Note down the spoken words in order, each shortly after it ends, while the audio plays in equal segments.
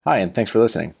Hi, and thanks for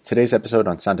listening. Today's episode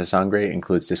on Santa Sangre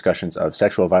includes discussions of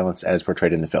sexual violence as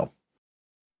portrayed in the film.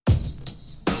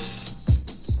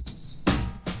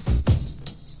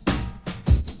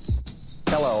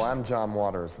 Hello, I'm John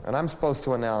Waters, and I'm supposed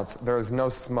to announce there is no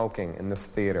smoking in this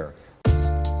theater,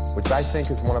 which I think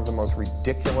is one of the most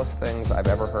ridiculous things I've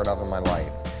ever heard of in my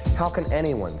life. How can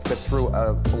anyone sit through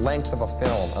a length of a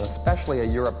film, and especially a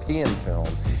European film,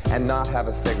 and not have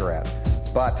a cigarette?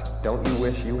 But don't you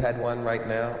wish you had one right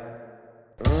now?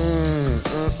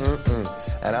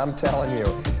 And I'm telling you,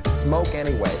 smoke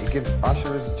anyway. It gives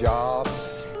ushers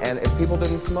jobs, and if people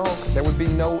didn't smoke, there would be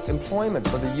no employment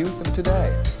for the youth of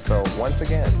today. So once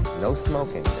again, no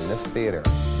smoking in this theater.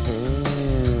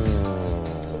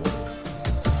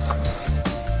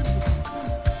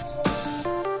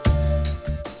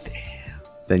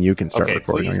 Then you can start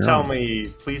recording on your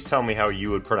own. Please tell me how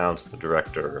you would pronounce the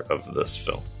director of this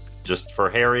film. Just for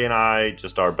Harry and I,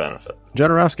 just our benefit.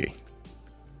 Jodorowsky.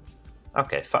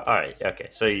 Okay, all right, okay.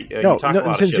 So you talk a lot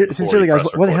of sincerely, guys,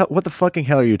 what the fucking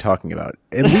hell are you talking about?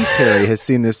 At least Harry has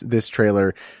seen this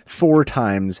trailer 4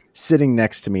 times, sitting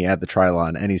next to me at the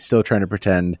Trilon, and he's still trying to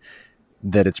pretend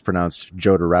that it's pronounced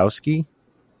Jodorowsky.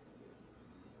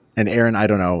 And Aaron, I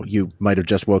don't know, you might have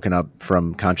just woken up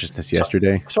from consciousness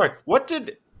yesterday. Sorry, what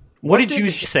did you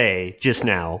say just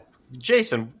now?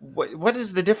 Jason, what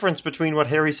is the difference between what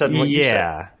Harry said and what you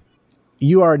said?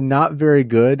 You are not very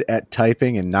good at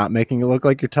typing and not making it look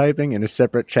like you're typing in a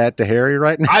separate chat to Harry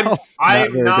right now.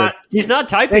 I'm not. He's not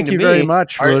typing Thank to me. Thank you very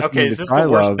much for listening okay, is this the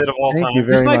worst bit of all time? Thank you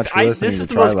very much for listening This is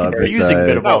to the most Trilove. confusing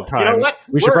bit of all time. You know what?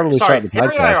 We should probably start the podcast.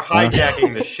 Harry and I are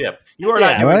hijacking the ship. You are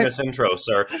not doing this intro,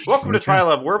 sir. Welcome to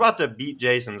Trilove. We're about to beat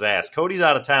Jason's ass. Cody's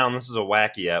out of town. This is a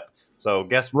wacky ep. So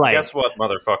guess what,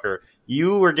 motherfucker?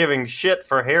 You were giving shit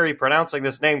for Harry pronouncing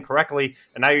this name correctly,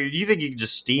 and now you think you can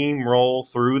just steamroll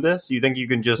through this? You think you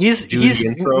can just do the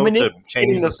intro to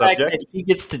change the subject? That he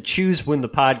gets to choose when the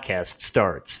podcast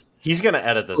starts. He's going to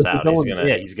edit this out. He's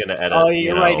going to edit. Oh,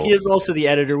 you're right. He is also the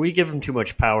editor. We give him too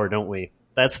much power, don't we?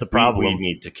 That's the problem. We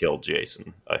need to kill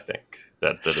Jason, I think.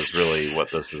 That is really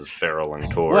what this is barreling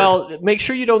toward. Well, make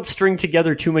sure you don't string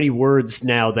together too many words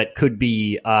now that could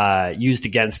be used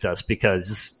against us,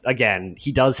 because, again,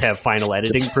 he does have final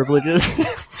editing privileges.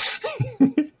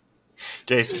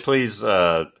 Jason, please,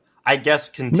 I guess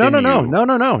continue.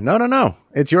 No.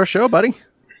 It's your show, buddy.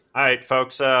 All right,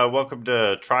 folks, welcome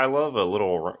to Trilove, a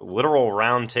literal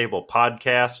roundtable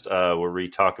podcast where we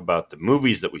talk about the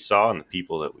movies that we saw and the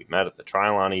people that we met at the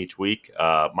Trilon each week.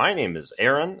 My name is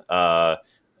Aaron. I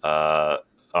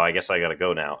guess I got to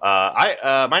go now.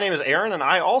 My name is Aaron, and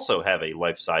I also have a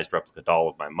life-sized replica doll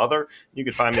of my mother. You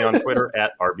can find me on Twitter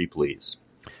at RBPlease.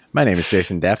 My name is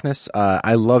Jason Daphnis.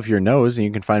 I love your nose, and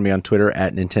you can find me on Twitter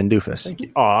at Nintendoofus. Thank you.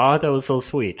 Aw, that was so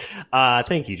sweet.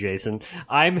 Thank you, Jason.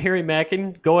 I'm Harry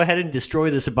Mackin. Go ahead and destroy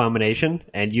this abomination,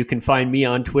 and you can find me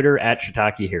on Twitter at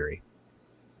Shiitake Harry.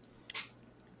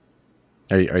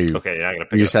 Are you okay? I'm gonna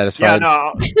pick are you satisfied?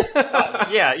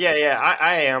 Yeah,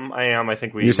 I am. I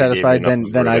think we. You're satisfied?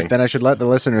 Then I should let the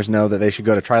listeners know that they should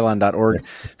go to Trilon.org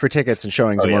for tickets and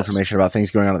showings and more information about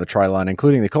things going on at the Trilon,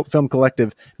 including the Cult Film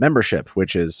Collective membership,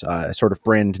 which is a sort of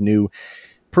brand new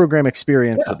program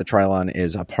experience that the Trilon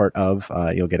is a part of.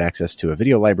 You'll get access to a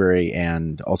video library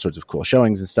and all sorts of cool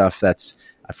showings and stuff.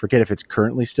 I forget if it's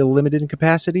currently still limited in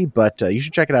capacity, but you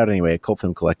should check it out anyway at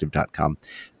cultfilmcollective.com.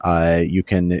 You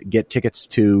can get tickets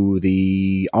to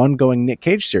the ongoing Nick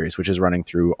Cage series, which is running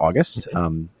through August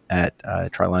at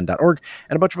Trilon.org,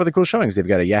 and a bunch of other cool showings. They've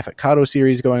got a Yaphet Kotto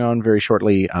series going on very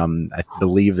shortly. I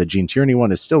believe the Gene Tierney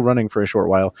one is still running for a short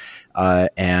while.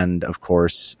 And, of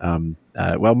course,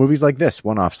 movies like this,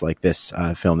 one-offs like this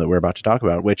film that we're about to talk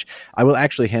about, which I will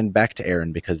actually hand back to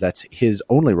Aaron because that's his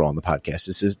only role in the podcast.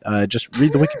 This is just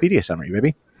read the Wikipedia summary,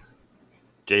 baby.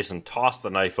 Jason, toss the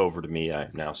knife over to me.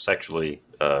 I'm now sexually,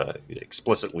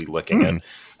 explicitly licking it.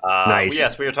 Nice.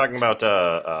 Yes, we were talking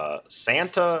about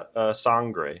Santa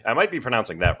Sangre. I might be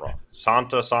pronouncing that wrong.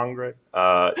 Santa Sangre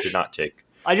did not take.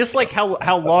 I just like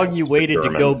how long you waited to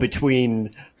go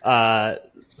between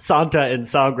Santa and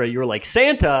Sangre. You were like,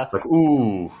 Santa? Like,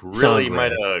 ooh, really Sangre.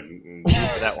 might have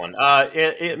for that one.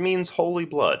 It means Holy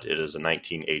Blood. It is a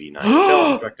 1989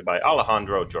 film directed by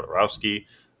Alejandro Jodorowsky.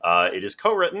 It is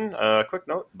co-written, quick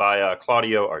note, by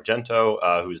Claudio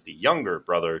Argento, who is the younger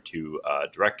brother to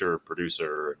director,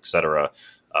 producer, etc.,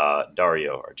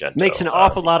 Dario Argento. Makes an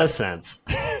awful lot of sense.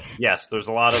 Yes, there's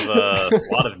a lot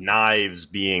of knives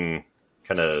being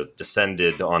kind of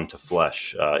descended onto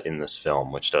flesh in this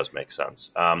film, which does make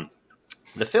sense.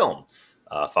 The film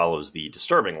follows the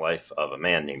disturbing life of a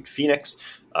man named Phoenix,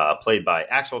 played by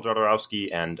Axel Jodorowsky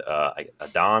and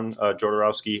Adon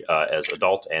Jodorowsky as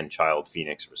adult and child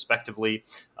Phoenix, respectively.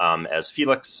 As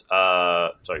Phoenix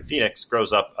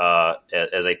grows up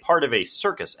as a part of a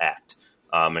circus act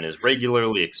and is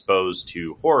regularly exposed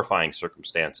to horrifying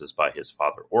circumstances by his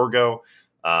father Orgo,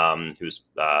 who's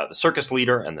the circus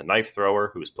leader and the knife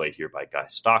thrower, who is played here by Guy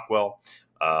Stockwell.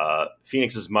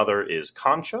 Phoenix's mother is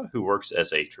Concha, who works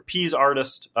as a trapeze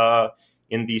artist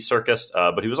in the circus,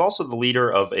 but he was also the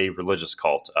leader of a religious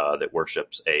cult that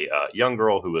worships a young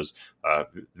girl who was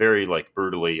very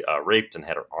brutally raped and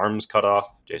had her arms cut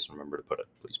off. Jason, remember to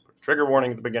please put a trigger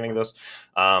warning at the beginning of this.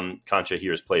 Concha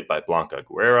here is played by Blanca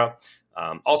Guerra.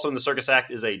 Also in the circus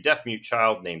act is a deaf-mute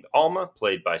child named Alma,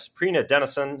 played by Sabrina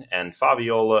Dennison and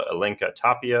Fabiola Alenka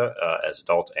Tapia as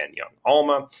adult and young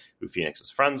Alma, who Phoenix is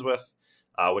friends with.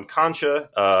 When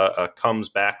Concha comes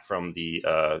back from the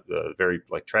very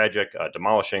tragic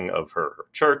demolishing of her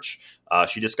church,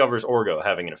 she discovers Orgo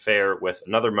having an affair with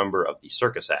another member of the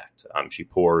circus act. She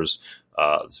pours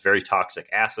this very toxic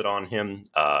acid on him,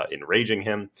 enraging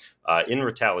him. In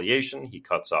retaliation, he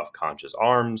cuts off Concha's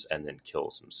arms and then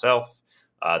kills himself.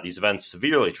 These events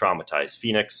severely traumatize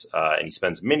Phoenix, and he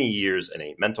spends many years in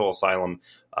a mental asylum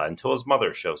until his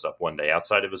mother shows up one day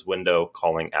outside of his window,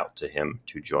 calling out to him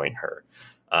to join her.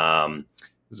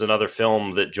 This is another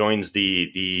film that joins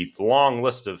the long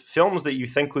list of films that you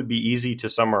think would be easy to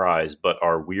summarize, but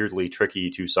are weirdly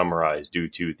tricky to summarize due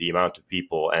to the amount of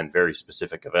people and very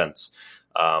specific events.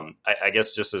 I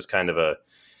guess just as kind of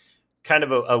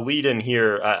a lead in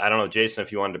here, I don't know, Jason,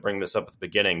 if you wanted to bring this up at the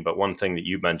beginning, but one thing that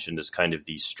you mentioned is kind of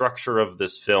the structure of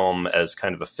this film as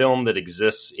kind of a film that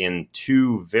exists in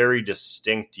two very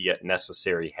distinct yet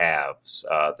necessary halves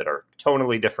that are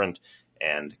tonally different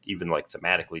and even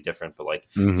thematically different, but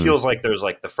feels like there's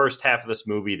the first half of this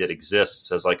movie that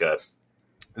exists as a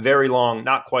very long,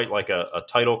 not quite like a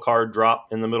title card drop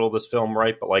in the middle of this film,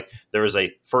 right? But there is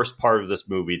a first part of this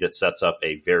movie that sets up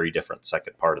a very different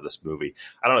second part of this movie.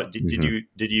 I don't know.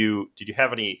 Did you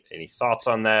have any thoughts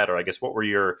on that? Or I guess what were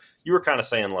you were kind of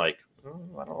saying I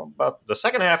don't know about the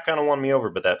second half kind of won me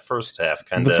over, but that first half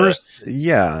kind of the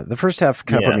first half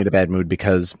kind of put me in a bad mood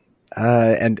because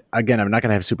and again, I'm not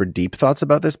going to have super deep thoughts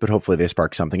about this, but hopefully they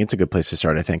spark something. It's a good place to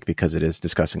start, I think, because it is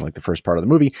discussing the first part of the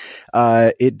movie.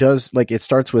 It does it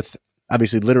starts with,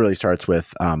 obviously literally starts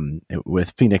with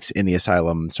Phoenix in the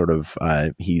asylum, sort of,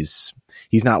 he's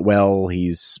not well.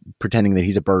 He's pretending that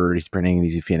he's a bird. He's pretending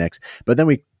he's a Phoenix, but then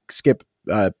we skip,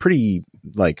 pretty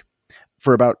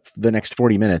for about the next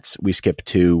 40 minutes, we skip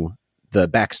to the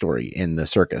backstory in the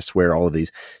circus where all of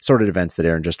these sordid events that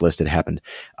Aaron just listed happened.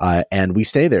 And we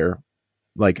stay there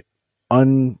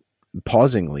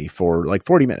unpausingly for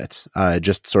 40 minutes,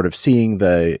 just sort of seeing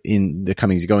the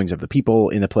comings and goings of the people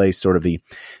in the place, sort of the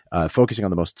focusing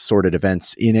on the most sordid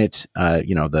events in it,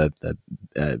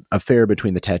 the affair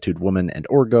between the tattooed woman and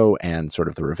Orgo, and sort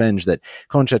of the revenge that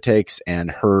Concha takes,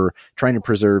 and her trying to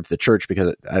preserve the church,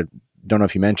 because I don't know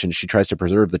if you mentioned, she tries to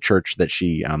preserve the church that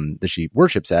she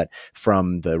worships at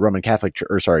from the Roman Catholic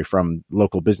from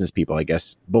local business people, I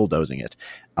guess, bulldozing it.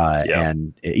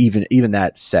 And even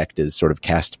that sect is sort of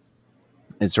cast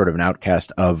as sort of an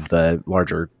outcast of the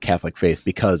larger Catholic faith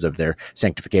because of their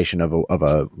sanctification of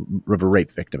a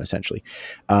rape victim, essentially.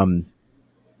 And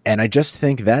I just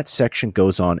think that section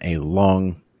goes on a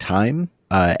long time.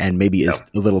 And maybe is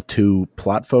a little too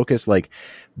plot focused.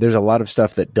 There's a lot of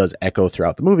stuff that does echo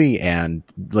throughout the movie. And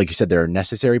like you said, there are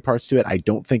necessary parts to it. I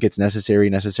don't think it's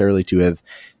necessarily to have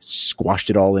squashed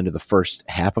it all into the first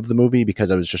half of the movie, because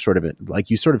I was just sort of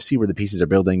you sort of see where the pieces are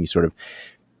building.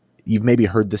 You've maybe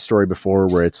heard this story before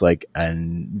where it's a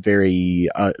very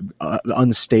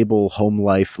unstable home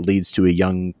life leads to a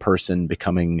young person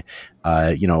becoming,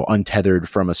 untethered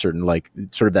from a certain,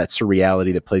 sort of that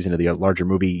surreality that plays into the larger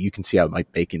movie. You can see how it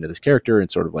might bake into this character and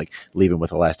sort of leave him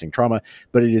with a lasting trauma,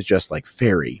 but it is just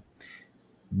very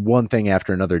one thing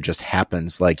after another just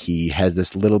happens. He has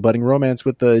this little budding romance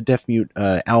with the deaf mute,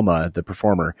 Alma, the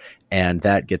performer, and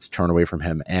that gets torn away from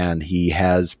him. And he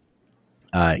has,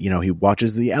 he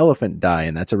watches the elephant die,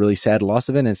 and that's a really sad loss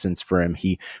of innocence for him.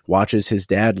 He watches his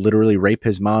dad literally rape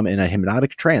his mom in a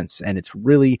hypnotic trance, and it's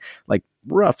really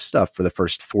rough stuff for the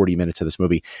first 40 minutes of this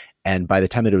movie. And by the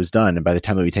time that it was done, and by the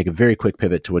time that we take a very quick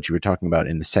pivot to what you were talking about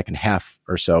in the second half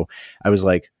or so, I was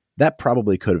that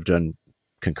probably could have done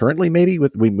concurrently, maybe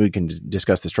we can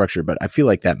discuss the structure, but I feel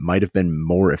like that might have been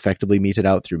more effectively meted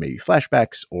out through maybe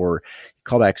flashbacks or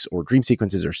callbacks or dream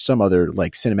sequences or some other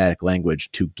cinematic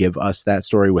language to give us that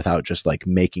story without just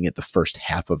making it the first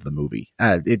half of the movie.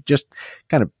 It just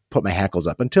kind of put my hackles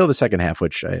up until the second half,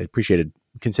 which I appreciated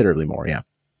considerably more.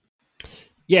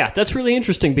 Yeah, that's really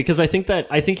interesting because I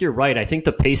think you're right. I think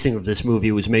the pacing of this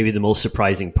movie was maybe the most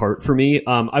surprising part for me.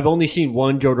 I've only seen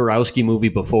one Jodorowsky movie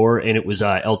before, and it was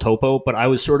El Topo, but I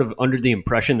was sort of under the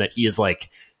impression that he is like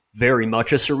very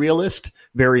much a surrealist,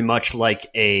 very much like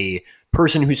a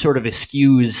person who sort of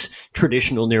eschews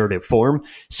traditional narrative form.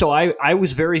 So I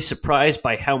was very surprised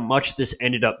by how much this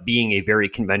ended up being a very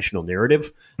conventional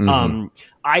narrative. Mm-hmm.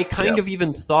 I kind of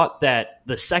even thought that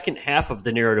the second half of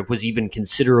the narrative was even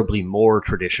considerably more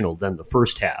traditional than the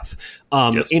first half,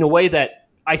 in a way that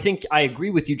I think I agree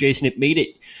with you, Jason. It made it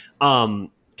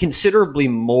considerably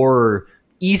more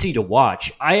easy to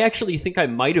watch. I actually think I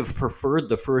might have preferred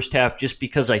the first half just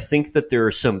because I think that there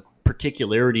are some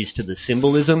particularities to the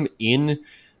symbolism in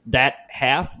that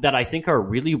half that I think are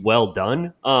really well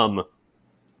done.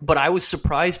 But I was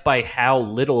surprised by how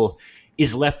little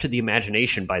is left to the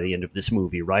imagination by the end of this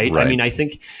movie, right? I mean, I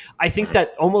think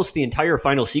that almost the entire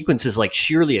final sequence is like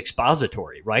sheerly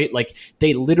expository, right? Like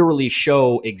they literally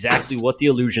show exactly what the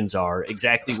illusions are,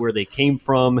 exactly where they came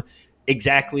from,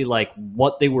 exactly like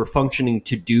what they were functioning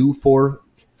to do for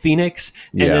Phoenix,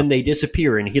 and then they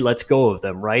disappear and he lets go of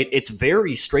them, right? It's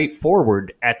very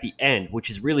straightforward at the end, which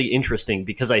is really interesting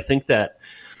because I think that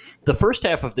the first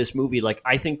half of this movie, like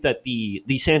I think that the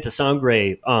Santa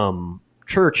Sangre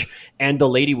church and the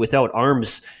Lady Without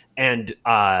Arms and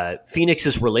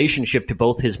Phoenix's relationship to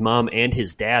both his mom and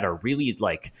his dad are really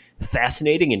like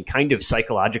fascinating and kind of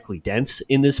psychologically dense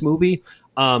in this movie.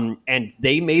 And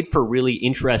they made for really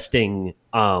interesting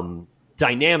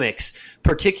dynamics,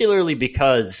 particularly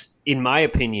because, in my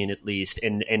opinion at least,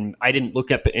 and I didn't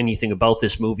look up anything about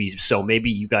this movie, so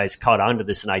maybe you guys caught on to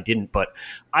this and I didn't, but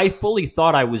I fully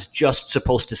thought I was just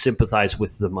supposed to sympathize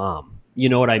with the mom. You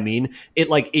know what I mean?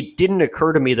 It didn't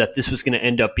occur to me that this was going to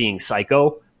end up being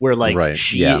Psycho, where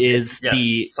she is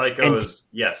the Psycho is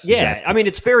yeah. Exactly. I mean,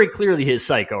 it's very clearly his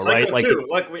Psycho, right? Like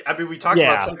we talked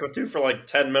about Psycho 2 for like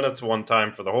 10 minutes one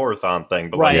time for the Horrorthon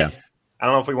thing, but I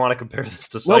don't know if we want to compare this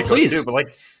to Psycho 2, but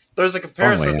like there's a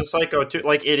comparison to Psycho 2.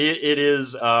 Like it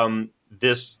is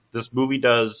this movie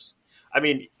does. I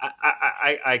mean,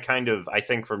 I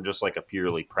think from just like a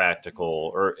purely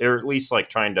practical, or at least like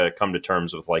trying to come to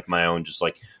terms with like my own just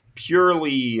like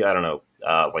purely, I don't know,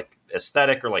 like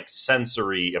aesthetic or like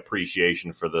sensory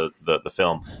appreciation for the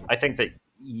film. I think that,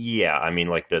 I mean,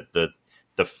 like the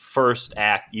first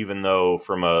act, even though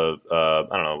from a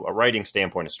writing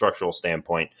standpoint, a structural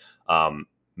standpoint,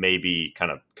 maybe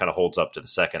kind of holds up to the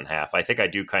second half. I think I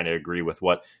do kind of agree with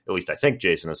what at least I think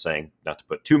Jason is saying, not to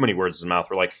put too many words in his mouth,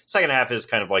 where like second half is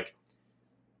kind of like,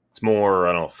 it's more,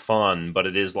 I don't know, fun, but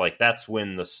it is like, that's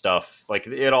when the stuff, like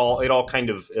it all kind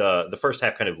of, the first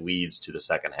half kind of leads to the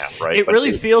second half, right? It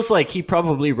really feels like he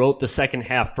probably wrote the second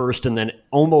half first and then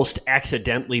almost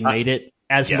accidentally made it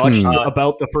as much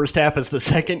about the first half as the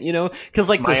second, you know? Because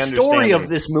like the story of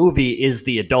this movie is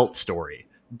the adult story.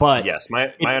 But yes,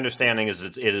 my understanding is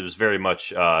that it was very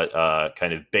much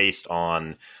kind of based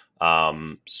on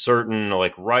certain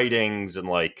like writings and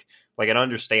like an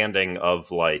understanding of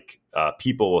like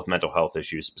people with mental health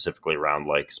issues, specifically around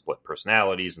like split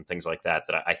personalities and things like that.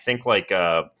 That I think like,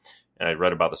 and I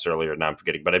read about this earlier, now I'm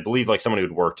forgetting, but I believe like someone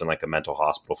who'd worked in like a mental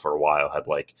hospital for a while had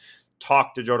like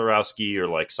talked to Jodorowsky or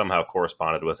like somehow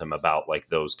corresponded with him about like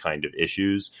those kind of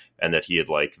issues, and that he had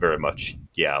like very much,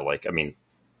 like, I mean,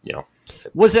 you know,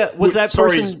 was that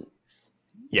person?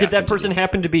 Did that person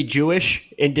happen to be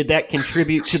Jewish, and did that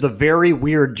contribute to the very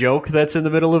weird joke that's in the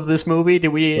middle of this movie?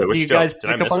 Do you guys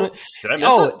pick up on it? Did I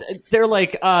miss it? They're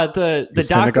like the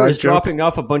doctor is dropping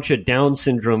off a bunch of Down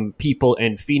syndrome people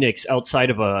in Phoenix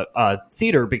outside of a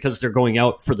theater because they're going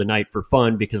out for the night for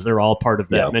fun because they're all part of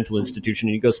that mental institution.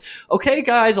 And he goes, "Okay,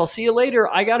 guys, I'll see you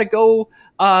later. I gotta go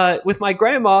with my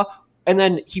grandma." And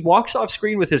then he walks off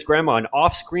screen with his grandma, and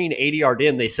off screen, 80 yard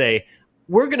in, they say,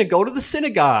 "We're going to go to the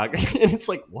synagogue." And it's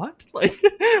like, what? Like,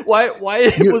 why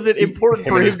was it important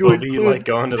for him to include, like,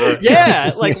 going to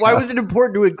the... why was it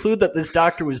important to include that this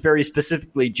doctor was very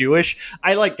specifically Jewish?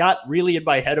 I like got really in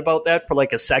my head about that for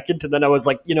like a second, and then I was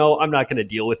like, I'm not going to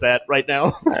deal with that right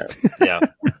now.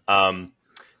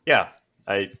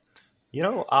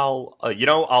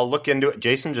 I'll look into it.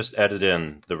 Jason just edited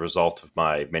in the result of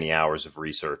my many hours of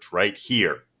research right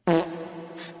here.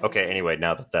 Okay. Anyway,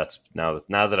 now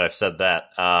that I've said that,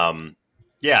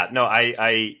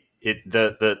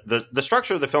 the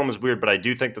structure of the film is weird, but I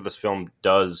do think that this film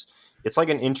it's like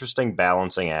an interesting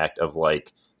balancing act of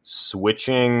like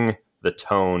switching the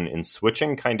tone and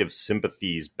switching kind of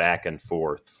sympathies back and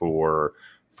forth for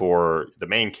the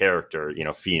main character,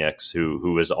 Phoenix,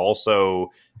 who is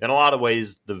also in a lot of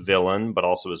ways the villain, but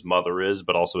also his mother is,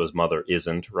 but also his mother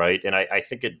isn't, right? And I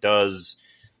think it does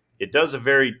it does a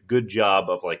very good job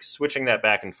of like switching that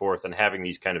back and forth and having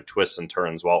these kind of twists and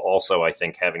turns, while also I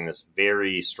think having this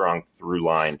very strong through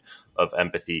line of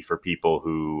empathy for people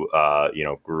who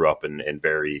grew up in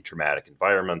very traumatic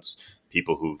environments,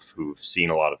 people who've seen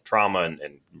a lot of trauma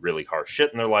and really harsh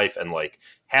shit in their life, and like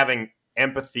having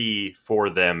empathy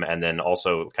for them, and then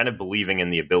also kind of believing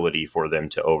in the ability for them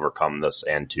to overcome this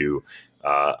and to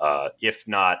if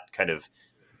not kind of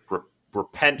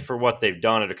repent for what they've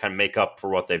done, or to kind of make up for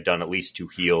what they've done, at least to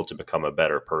heal, to become a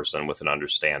better person with an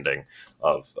understanding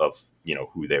of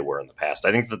who they were in the past.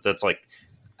 I think that's like,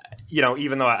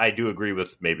 even though I do agree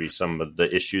with maybe some of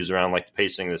the issues around like the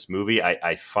pacing of this movie,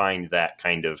 I find that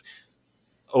kind of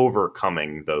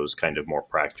overcoming those kind of more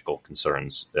practical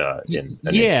concerns in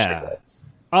an interesting way.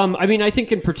 I mean, I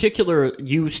think in particular,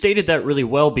 you stated that really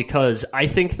well, because I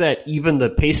think that even the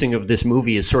pacing of this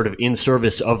movie is sort of in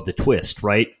service of the twist,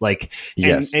 right? Like,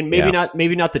 yes, and maybe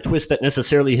not the twist that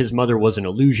necessarily his mother was an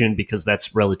illusion, because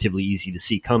that's relatively easy to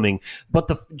see coming,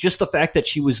 but just the fact that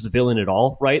she was the villain at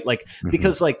all, right? Like,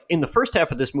 because like in the first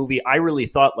half of this movie, I really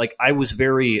thought, like, I was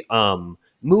very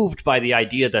moved by the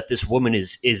idea that this woman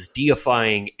is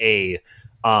deifying a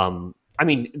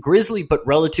grisly but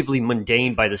relatively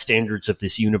mundane by the standards of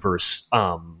this universe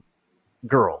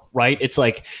girl, right? It's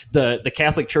like the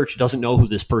Catholic Church doesn't know who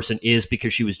this person is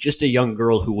because she was just a young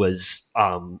girl who was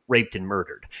raped and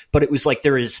murdered. But it was like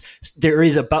there is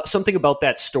about something about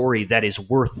that story that is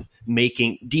worth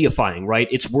deifying, right?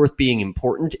 It's worth being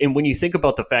important. And when you think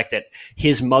about the fact that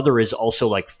his mother is also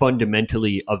like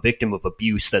fundamentally a victim of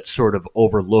abuse that's sort of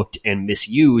overlooked and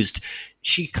misused,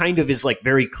 she kind of is like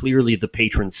very clearly the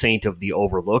patron saint of the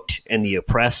overlooked and the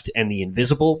oppressed and the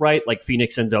invisible, right? Like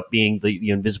Phoenix ends up being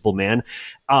the invisible man.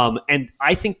 And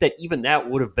I think that even that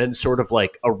would have been sort of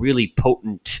like a really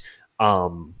potent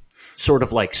sort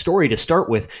of like story to start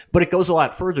with, but it goes a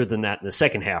lot further than that in the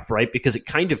second half, right? Because it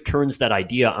kind of turns that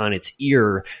idea on its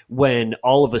ear when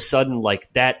all of a sudden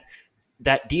like that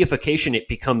deification, it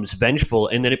becomes vengeful,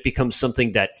 and then it becomes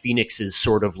something that Phoenix is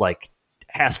sort of like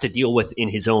has to deal with in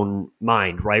his own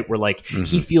mind, right? Where like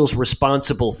he feels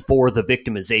responsible for the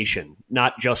victimization,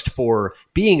 not just for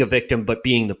being a victim, but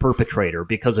being the perpetrator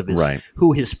because of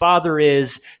who his father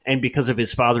is, and because of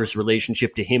his father's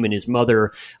relationship to him and his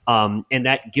mother. And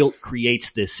that guilt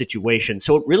creates this situation.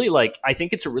 So it really I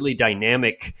think it's a really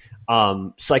dynamic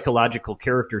psychological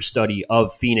character study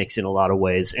of Phoenix in a lot of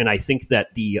ways. And I think that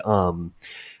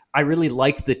I really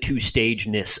like the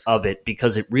two-stageness of it,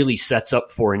 because it really sets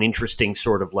up for an interesting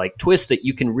sort of like twist that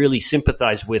you can really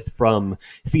sympathize with from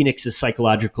Phoenix's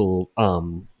psychological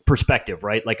perspective,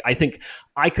 right? Like, I think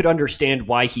I could understand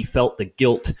why he felt the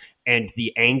guilt and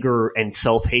the anger and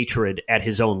self-hatred at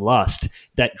his own lust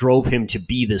that drove him to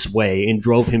be this way and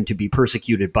drove him to be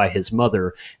persecuted by his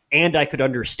mother. And I could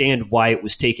understand why it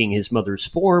was taking his mother's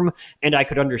form, and I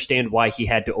could understand why he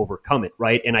had to overcome it,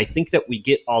 right? And I think that we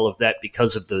get all of that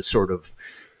because of the sort of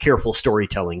careful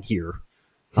storytelling here.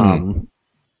 I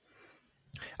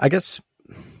guess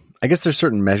there's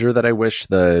certain measure that I wish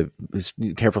the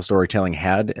careful storytelling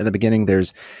had at the beginning.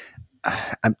 There's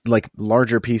like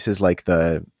larger pieces like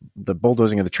the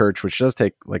bulldozing of the church, which does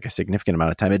take like a significant amount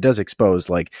of time. It does expose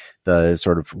like the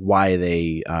sort of why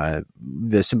they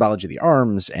the symbology of the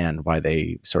arms and why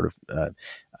they sort of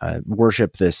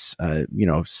worship this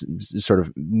sort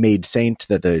of made saint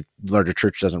that the larger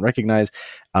church doesn't recognize.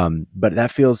 But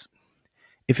it feels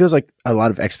like a lot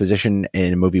of exposition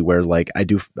in a movie where like I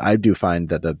do find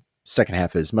that the second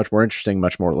half is much more interesting,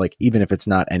 much more like, even if it's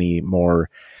not any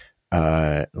more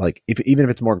even if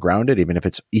it's more grounded, even if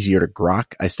it's easier to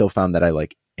grok, I still found that I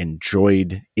like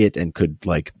enjoyed it and could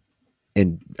like,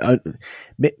 and I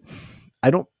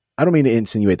don't mean to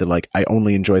insinuate that like I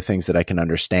only enjoy things that I can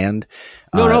understand.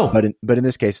 No. But in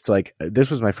this case, it's like, this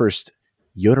was my first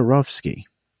Jodorowsky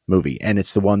movie, and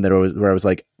it's the one that where I was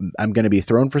like, I'm going to be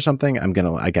thrown for something.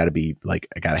 I got to be like,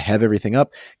 I got to have everything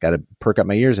up, got to perk up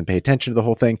my ears and pay attention to the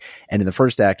whole thing. And in the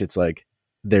first act, it's like,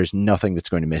 there's nothing that's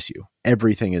going to miss you.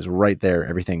 Everything is right there.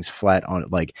 Everything's flat on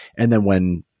it. Like, and then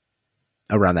when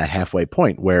around that halfway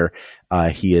point where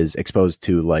he is exposed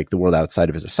to like the world outside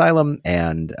of his asylum,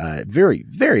 and very,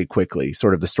 very quickly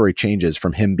sort of the story changes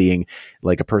from him being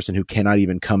like a person who can't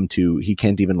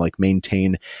even like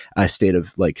maintain a state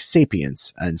of like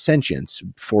sapience and sentience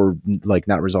for like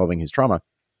not resolving his trauma.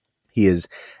 He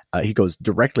goes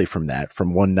directly from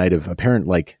one night of apparent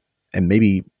like, and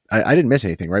maybe I didn't miss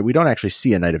anything, right? We don't actually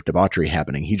see a night of debauchery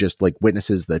happening. He just like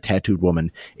witnesses the tattooed woman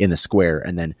in the square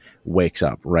and then wakes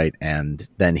up, right? And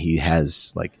then he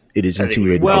has like, it is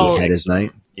insinuated that he had his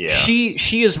night. Yeah.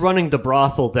 She is running the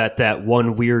brothel that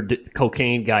one weird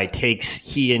cocaine guy takes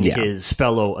he and his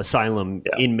fellow asylum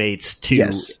inmates to.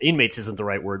 Yes. Inmates isn't the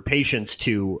right word. Patients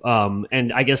to.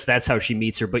 And I guess that's how she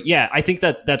meets her. But yeah, I think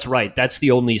that's right. That's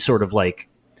the only sort of like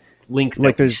link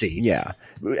that we see. Yeah,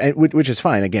 which is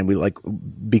fine. Again, we like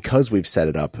because we've set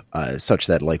it up such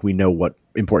that like we know what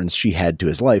importance she had to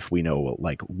his life. We know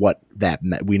like what that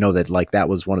meant. We know that like that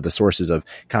was one of the sources of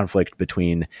conflict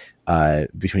between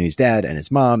his dad and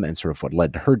his mom, and sort of what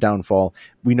led to her downfall.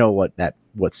 We know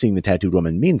what seeing the tattooed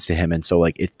woman means to him, and so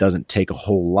like it doesn't take a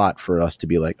whole lot for us to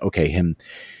be like, okay,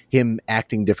 him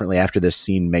acting differently after this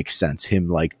scene makes sense. Him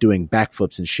like doing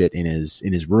backflips and shit in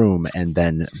his room, and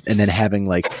then having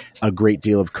like a great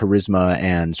deal of charisma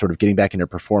and sort of getting back into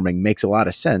performing makes a lot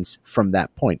of sense from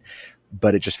that point.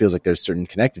 But it just feels like there's certain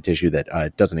connective tissue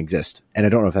that doesn't exist. And I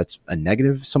don't know if that's a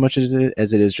negative so much as it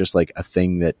is just like a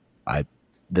thing that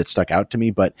stuck out to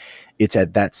me. But it's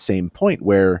at that same point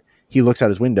where he looks out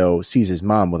his window, sees his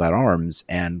mom without arms,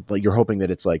 and like you're hoping that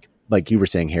it's like you were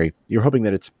saying, Harry, you're hoping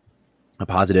that it's a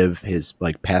positive, his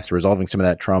like path to resolving some of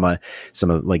that trauma, some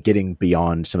of like getting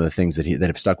beyond some of the things that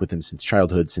have stuck with him since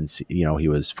childhood, since he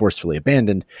was forcefully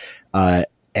abandoned,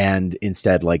 and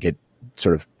instead like it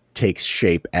sort of takes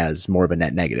shape as more of a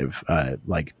net negative,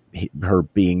 her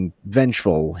being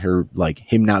vengeful, her like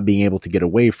him not being able to get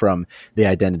away from the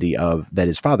identity of that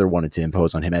his father wanted to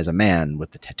impose on him as a man,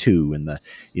 with the tattoo and the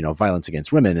violence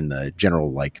against women and the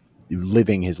general like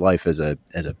living his life as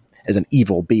an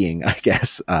evil being, I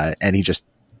guess. And he just,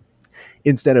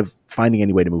 instead of finding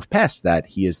any way to move past that,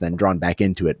 he is then drawn back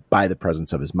into it by the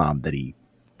presence of his mom that he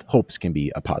hopes can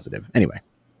be a positive. Anyway.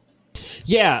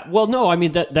 Yeah, well, no, I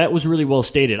mean, that was really well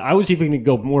stated. I was even going to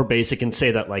go more basic and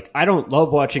say that, like, I don't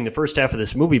love watching the first half of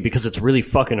this movie because it's really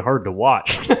fucking hard to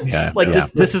watch.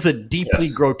 This is a deeply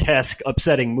grotesque,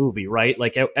 upsetting movie, right?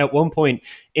 Like, at one point,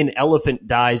 an elephant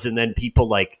dies and then people,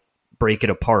 like, break it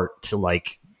apart to,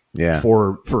 like,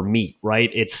 for meat, right?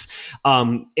 It's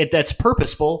that's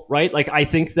purposeful, right? Like, I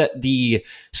think that the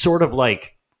sort of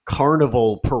like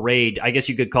carnival parade, I guess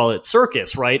you could call it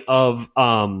circus, right? Of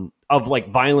like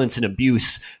violence and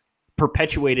abuse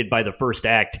perpetuated by the first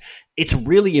act, it's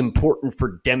really important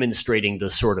for demonstrating the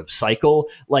sort of cycle.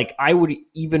 Like, I would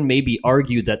even maybe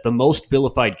argue that the most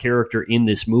vilified character in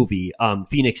this movie,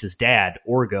 Phoenix's dad,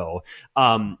 Orgo,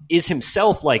 is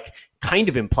himself like kind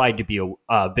of implied to be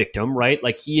a victim, right?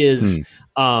 Like he is,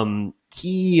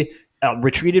 he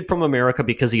retreated from America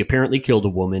because he apparently killed a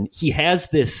woman. He has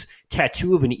this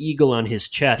tattoo of an eagle on his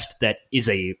chest that is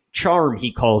a charm,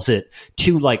 he calls it,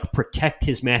 to like protect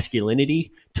his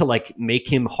masculinity, to like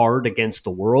make him hard against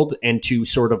the world, and to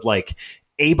sort of like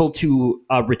able to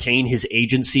retain his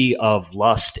agency of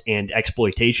lust and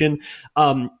exploitation.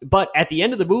 But at the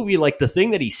end of the movie, like the thing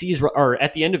that he sees, or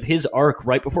at the end of his arc,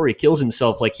 right before he kills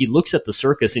himself, like he looks at the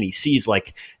circus and he sees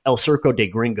like El Circo de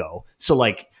Gringo. So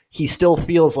like he still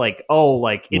feels like, oh,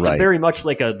 like it's very much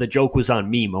like the joke was on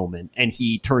me moment. And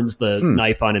he turns the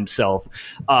knife on himself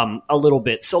a little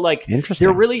bit. So like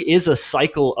there really is a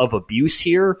cycle of abuse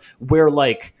here where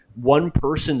like one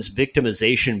person's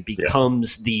victimization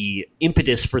becomes the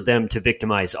impetus for them to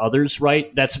victimize others,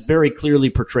 right? That's very clearly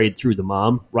portrayed through the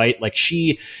mom, right? Like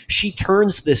she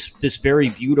turns this very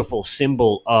beautiful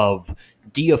symbol of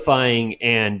deifying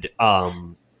and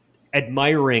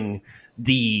admiring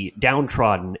the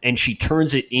downtrodden, and she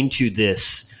turns it into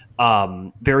this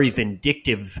very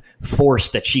vindictive force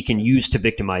that she can use to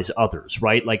victimize others,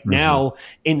 right? Like now,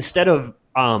 instead of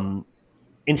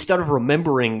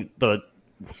remembering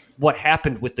what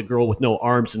happened with the girl with no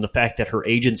arms and the fact that her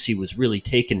agency was really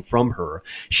taken from her,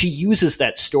 she uses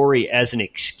that story as an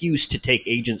excuse to take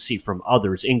agency from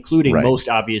others, including most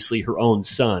obviously her own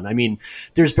son. I mean,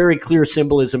 there's very clear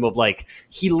symbolism of like,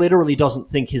 he literally doesn't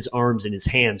think his arms and his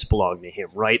hands belong to him,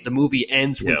 right? The movie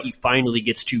ends when he finally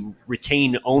gets to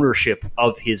retain ownership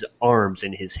of his arms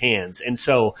and his hands. And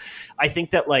so I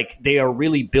think that like they are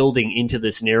really building into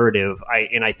this narrative.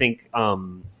 I think,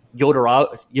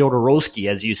 Jodorowsky,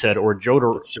 as you said, or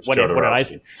what did I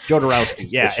say? Jodorowsky,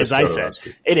 yeah, as I said.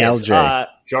 It is.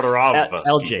 Jodorowsky.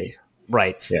 LJ,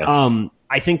 right. Yeah.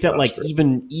 I think that like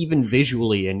even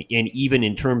visually and even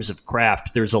in terms of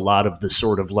craft, there's a lot of the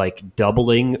sort of like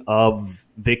doubling of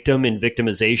victim and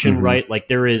victimization, right? Like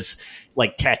there is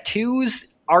like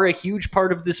tattoos are a huge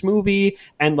part of this movie,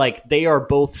 and like they are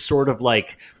both sort of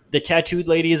like, the tattooed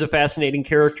lady is a fascinating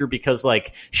character because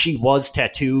like she was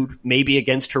tattooed maybe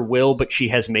against her will, but she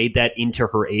has made that into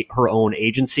her own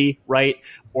agency, right?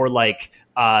 Or like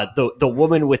the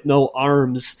woman with no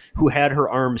arms who had her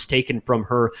arms taken from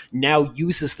her now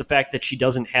uses the fact that she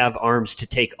doesn't have arms to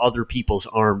take other people's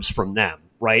arms from them,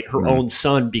 right? Her own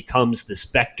son becomes this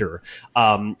vector.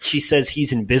 She says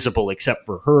he's invisible except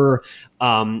for her.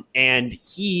 And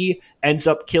he ends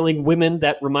up killing women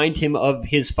that remind him of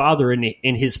his father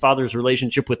in his father's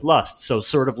relationship with lust. So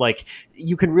sort of like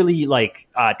you can really like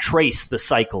trace the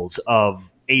cycles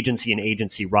of agency and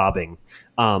agency robbing.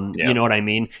 You know what I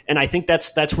mean? And I think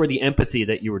that's where the empathy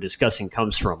that you were discussing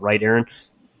comes from, right, Aaron?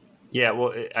 Yeah,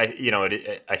 well,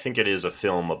 I think it is a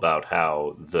film about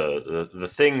how the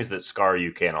things that scar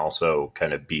you can also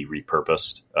kind of be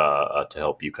repurposed to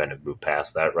help you kind of move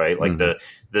past that, right? Like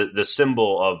the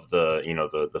symbol of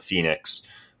the phoenix,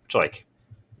 which like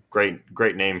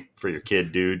great name for your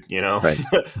kid, dude. Right.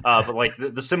 But like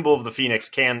the symbol of the phoenix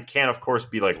can of course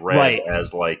be like read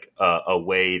as like a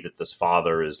way that this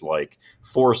father is like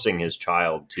forcing his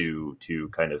child to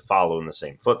kind of follow in the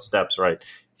same footsteps, right?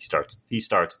 He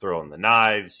starts throwing the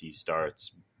knives. He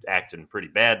starts acting pretty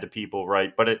bad to people,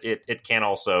 right? But it can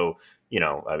also,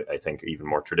 I think even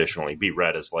more traditionally be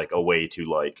read as like a way to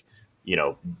like,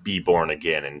 be born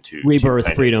again and to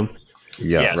rebirth, freedom.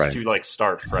 To like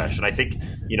start fresh. And I think,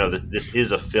 this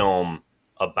is a film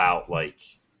about like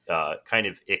kind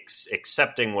of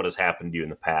accepting what has happened to you in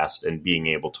the past and being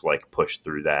able to like push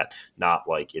through that, not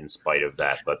like in spite of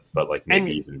that, but like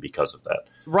maybe even because of that.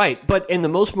 Right. And the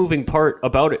most moving part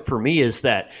about it for me is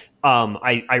that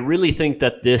I really think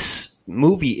that this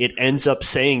movie, it ends up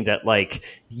saying that like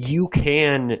you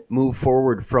can move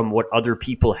forward from what other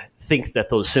people think that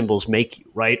those symbols make you,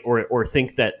 right? Or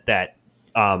think that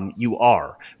you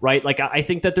are, right? Like, I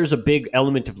think that there's a big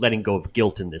element of letting go of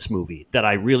guilt in this movie that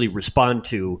I really respond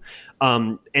to.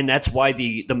 And that's why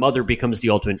the mother becomes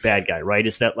the ultimate bad guy, right?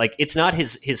 Is that like, it's not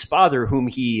his father whom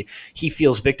he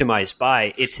feels victimized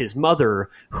by. It's his mother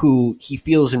who he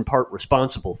feels in part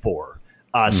responsible for.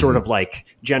 Sort of like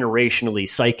generationally,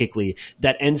 psychically,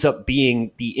 that ends up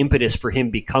being the impetus for him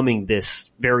becoming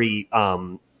this very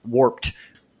warped,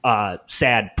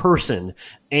 sad person.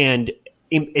 And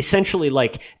essentially,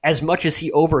 like, as much as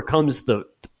he overcomes the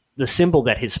symbol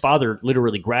that his father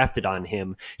literally grafted on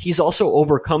him, he's also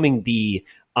overcoming the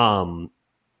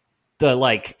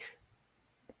like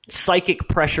psychic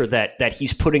pressure that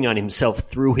he's putting on himself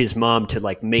through his mom to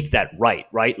like make that right?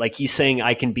 Like he's saying,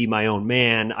 I can be my own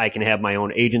man. I can have my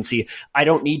own agency. I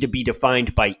don't need to be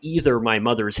defined by either my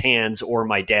mother's hands or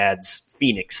my dad's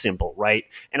phoenix symbol. Right.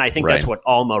 And I think that's what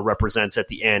Alma represents at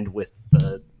the end with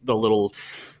the little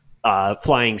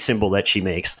flying symbol that she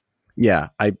makes. Yeah.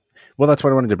 Well, that's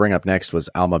what I wanted to bring up next was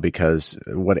Alma, because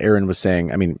what Aaron was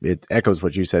saying, I mean, it echoes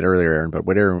what you said earlier, Aaron, but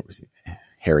what Aaron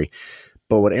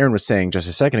was saying just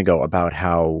a second ago about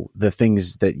how the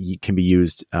things that can be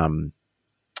used, the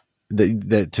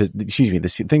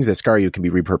things that scar you can be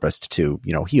repurposed to,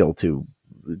 heal, to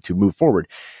move forward.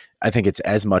 I think it's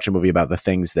as much a movie about the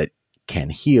things that can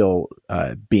heal,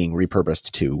 being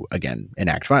repurposed to, again,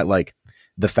 enact violence, like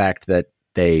the fact that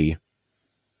they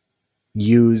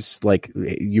use, like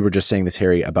you were just saying this,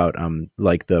 Harry, about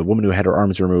like the woman who had her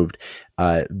arms removed,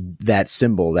 that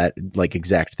symbol, that like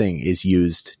exact thing is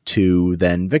used to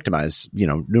then victimize,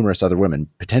 numerous other women,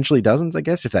 potentially dozens, I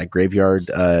guess, if that graveyard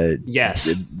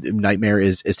nightmare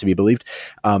is to be believed,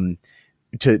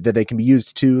 that they can be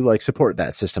used to like support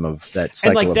that system of that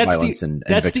cycle of violence and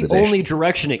that's the only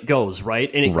direction it goes,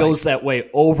 right? And it goes that way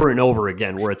over and over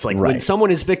again, where it's like when someone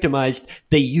is victimized,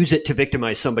 they use it to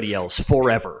victimize somebody else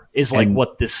forever, is like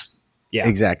what this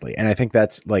exactly. And I think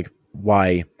that's like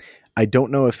why I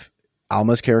don't know if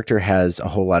Alma's character has a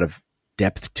whole lot of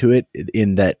depth to it,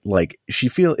 in that like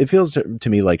it feels to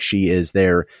me like she is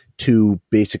there to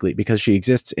basically, because she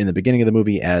exists in the beginning of the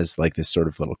movie as like this sort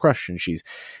of little crush, and she's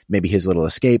maybe his little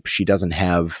escape. She doesn't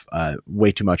have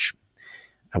way too much,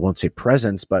 I won't say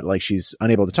presence, but like she's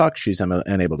unable to talk, she's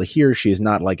unable to hear, she is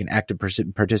not like an active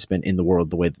participant in the world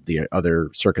the way that the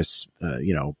other circus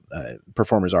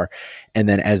performers are. And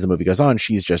then as the movie goes on,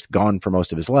 she's just gone for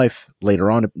most of his life.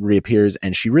 Later on it reappears,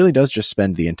 and she really does just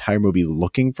spend the entire movie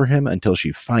looking for him until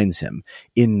she finds him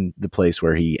in the place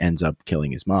where he ends up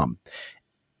killing his mom.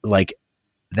 Like,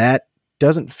 that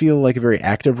doesn't feel like a very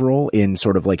active role in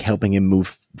sort of like helping him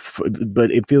move, but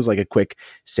it feels like a quick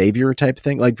savior type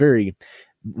thing, like very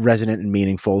resonant and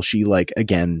meaningful. She, like,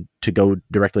 again, to go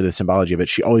directly to the symbology of it,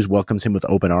 she always welcomes him with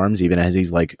open arms, even as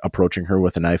he's like approaching her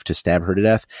with a knife to stab her to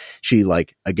death. She,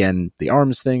 like, again, the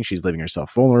arms thing, she's leaving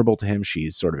herself vulnerable to him.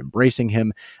 She's sort of embracing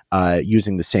him,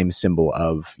 using the same symbol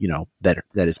of, that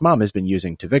his mom has been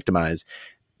using to victimize,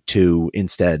 to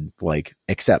instead like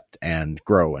accept and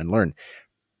grow and learn.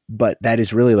 But that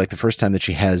is really like the first time that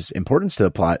she has importance to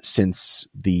the plot since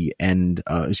the end,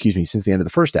 since the end of the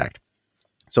first act.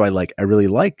 So I really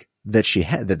like that she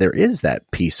had, that there is that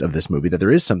piece of this movie, that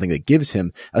there is something that gives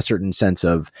him a certain sense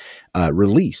of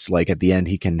release. Like at the end,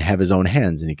 he can have his own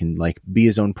hands and he can like be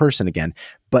his own person again,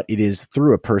 but it is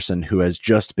through a person who has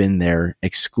just been there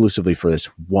exclusively for this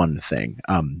one thing.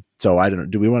 So I don't know.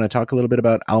 Do we want to talk a little bit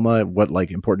about Alma, what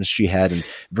like importance she had and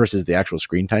versus the actual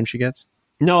screen time she gets?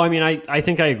 No, I mean, I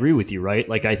think I agree with you, right?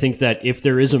 Like, I think that if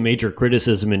there is a major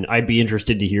criticism, and I'd be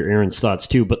interested to hear Aaron's thoughts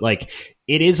too, but like,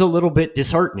 it is a little bit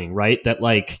disheartening, right? That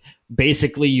like,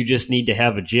 basically you just need to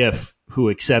have a GIF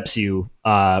who accepts you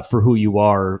for who you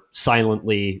are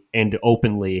silently and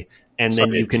openly, and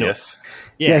then you can... GIF.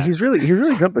 Yeah, he's really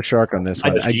jumped the shark on this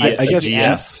one. I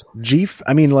guess GIF.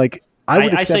 I mean, like, I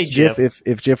would accept GIF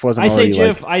if GIF wasn't already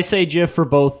GIF. I say GIF for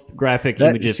both graphic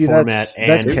images format and...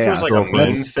 That's if chaos. it was like a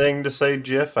meme thing to say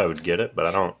GIF, I would get it, but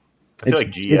I don't... I feel like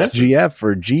GF it's GF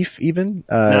or GIF even,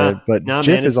 but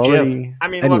GIF is already... GIF. I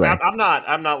mean, anyway. look,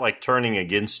 I'm not like turning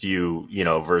against you,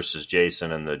 versus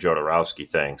Jason and the Jodorowsky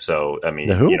thing. So, I mean,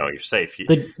 you're safe.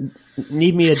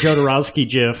 Need me a Jodorowsky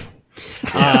GIF.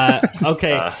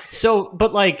 Okay. So,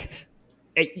 but like...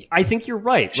 I think you're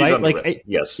right, she's right? Like,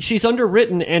 yes, she's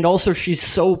underwritten, and also she's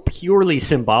so purely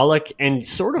symbolic and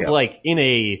sort of like in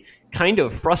a kind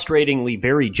of frustratingly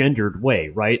very gendered way,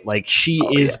 right? Like she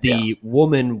is the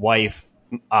woman, wife,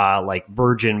 like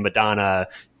virgin Madonna,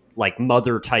 like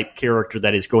mother type character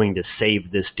that is going to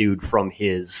save this dude from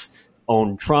his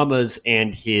own traumas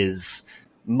and his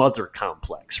mother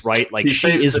complex, right? Like she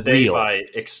is the day real by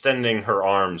extending her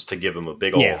arms to give him a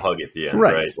big old hug at the end,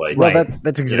 right? Like, well,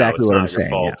 that's exactly what I'm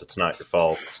saying. It's not your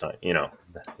fault. It's not,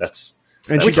 that's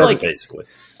she like basically.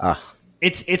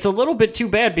 It's a little bit too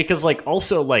bad because like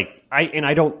also like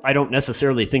I don't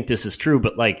necessarily think this is true,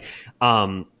 but like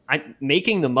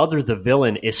making the mother the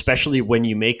villain, especially when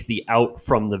you make the out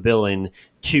from the villain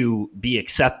to be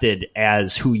accepted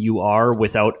as who you are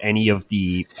without any of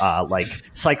the like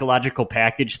psychological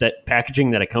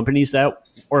packaging that accompanies that,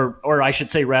 or I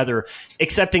should say rather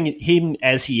accepting him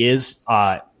as he is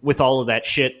with all of that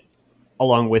shit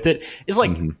along with it is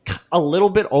like a little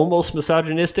bit almost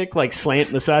misogynistic, like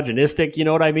slant misogynistic. You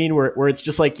know what I mean? Where it's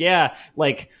just like, yeah,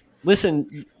 like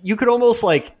listen, you could almost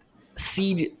like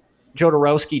see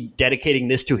Jodorowsky dedicating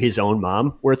this to his own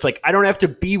mom, where it's like, I don't have to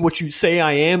be what you say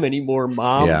I am anymore,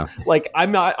 Mom. Yeah. Like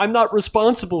I'm not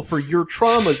responsible for your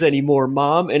traumas anymore,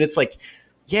 Mom. And it's like,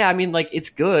 yeah, I mean, like it's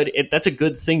good. That's a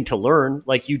good thing to learn.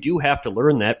 Like you do have to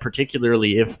learn that,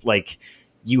 particularly if like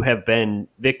you have been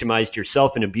victimized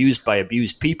yourself and abused by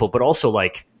abused people. But also,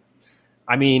 like,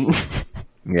 I mean,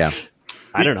 yeah.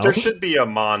 I don't know. There should be a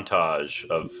montage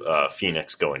of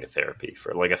Phoenix going to therapy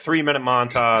for like a 3-minute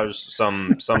montage,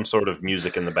 some sort of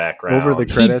music in the background. Over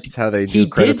the credits, how they do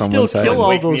credits on one side. He did still kill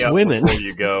all those women. Before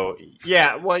you go.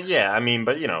 Yeah, well, yeah, I mean,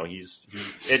 but this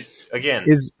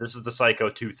is the Psycho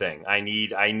 2 thing. I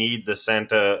need the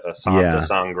Santa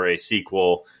Sangre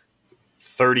sequel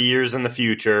 30 years in the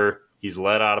future. He's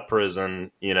let out of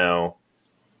prison,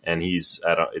 and it's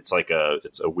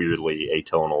a weirdly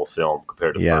atonal film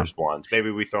compared to the first ones. Maybe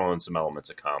we throw in some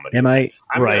elements of comedy. I'm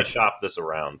going to shop this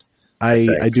around.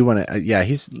 I do want to,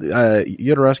 he's,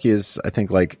 Jodorowsky is, I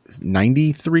think, like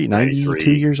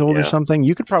 92 years old or something.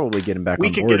 You could probably get him back on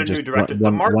board. We could get a new director.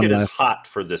 The market is hot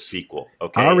for this sequel,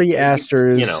 okay? Ari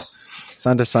Aster's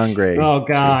Santa Sangre. Oh,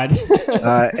 God.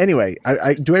 Anyway,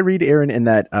 do I read Aaron in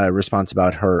that response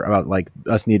about like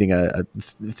us needing a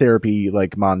therapy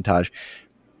like montage?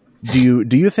 Do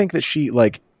you think that she,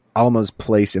 like, Alma's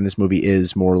place in this movie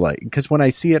is more like, because when I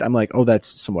see it, I'm like, oh, that's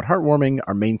somewhat heartwarming.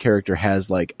 Our main character has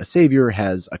like a savior,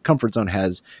 has a comfort zone,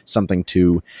 has something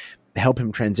to help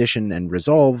him transition and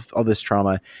resolve all this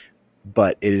trauma.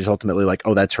 But it is ultimately like,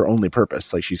 oh, that's her only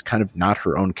purpose. Like she's kind of not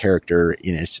her own character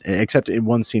in it, except in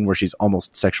one scene where she's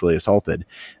almost sexually assaulted,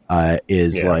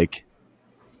 like,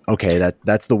 okay,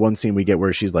 that's the one scene we get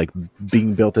where she's like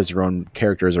being built as her own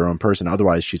character, as her own person.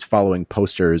 Otherwise, she's following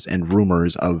posters and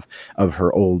rumors of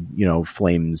her old,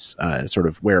 Flames sort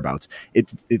of whereabouts. It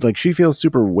like she feels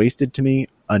super wasted to me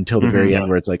until the very end,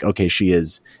 where it's like, okay, she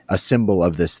is a symbol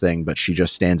of this thing, but she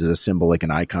just stands as a symbol, like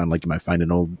an icon, like you might find in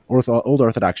old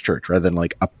Orthodox church, rather than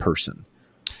like a person.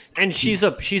 And she's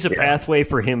a pathway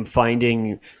for him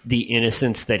finding the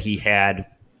innocence that he had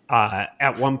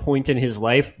at one point in his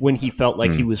life when he felt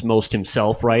like he was most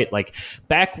himself, right? Like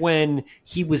back when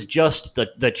he was just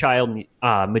the child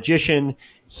magician,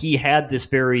 he had this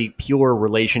very pure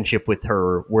relationship with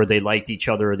her where they liked each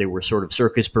other. They were sort of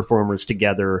circus performers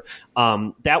together.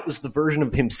 That was the version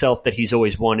of himself that he's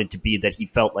always wanted to be, that he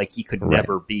felt like he could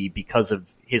never be because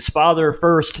of his father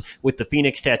first with the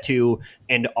Phoenix tattoo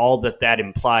and all that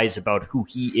implies about who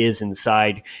he is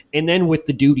inside. And then with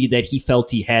the duty that he felt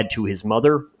he had to his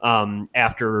mother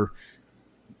after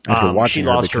watching she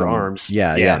lost her arms.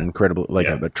 Yeah, incredible,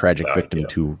 a tragic victim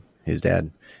to his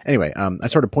dad. Anyway, I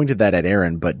sort of pointed that at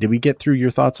Aaron, but did we get through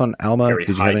your thoughts on Alma? Harry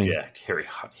did you have any?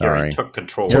 Harry took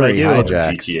control of Harry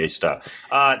GTA stuff.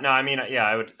 No, I mean,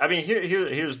 I would. I mean,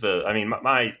 here's the. I mean,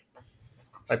 my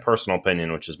personal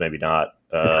opinion, which is maybe not.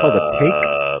 It's called a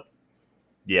take.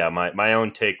 Yeah, my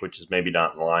own take, which is maybe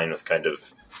not in line with kind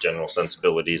of general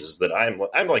sensibilities, is that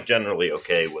I'm like generally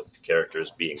okay with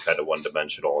characters being kind of one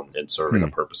dimensional and serving a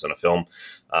purpose in a film.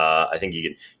 I think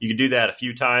you can do that a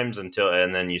few times and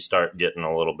then you start getting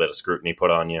a little bit of scrutiny put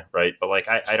on you, right? But like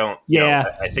I don't.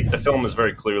 Yeah, I think the film is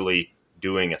very clearly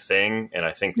doing a thing, and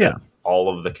I think that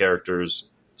all of the characters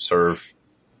serve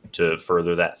to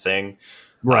further that thing.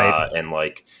 Right. And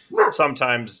like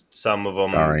sometimes some of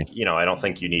them, I don't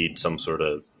think you need some sort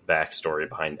of backstory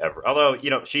behind ever. Although,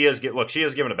 she is given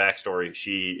a backstory.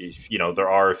 She, there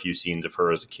are a few scenes of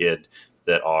her as a kid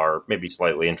that are maybe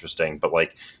slightly interesting, but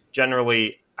like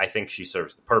generally I think she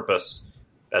serves the purpose.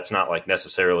 That's not like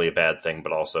necessarily a bad thing,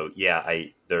 but also,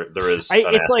 there is an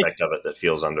aspect of it that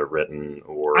feels underwritten.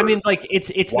 Or I mean, like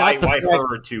it's why, not the why fact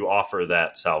her to offer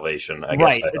that salvation. I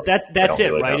right. guess That's it,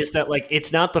 really right? know. Is that like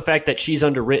it's not the fact that she's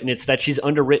underwritten; it's that she's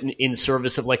underwritten in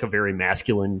service of like a very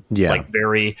masculine, like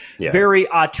very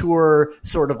auteur,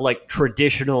 sort of like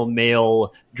traditional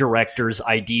male director's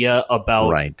idea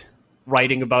about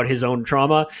writing about his own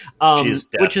trauma. She is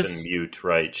deaf and mute,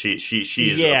 right? She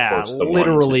is of course the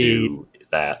literally one to do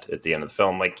that at the end of the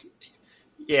film. Like,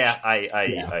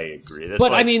 I agree. That's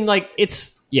but I mean, like, It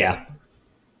is.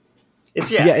 It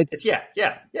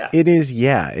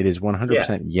is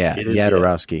 100%.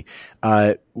 Dorowski.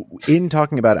 In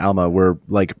talking about Alma, we're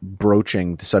like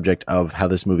broaching the subject of how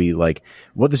this movie, like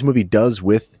what this movie does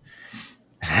with,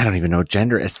 I don't even know,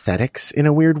 gender aesthetics in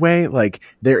a weird way. Like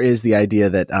there is the idea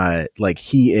that,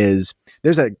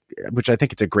 which I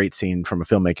think it's a great scene from a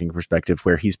filmmaking perspective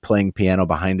where he's playing piano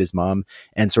behind his mom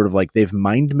and sort of like they've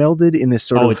mind melded in this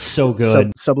sort of it's so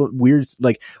good. Weird,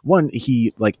 like one,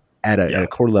 he like at a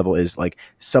core level is like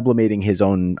sublimating his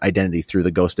own identity through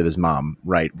the ghost of his mom,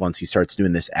 right? Once he starts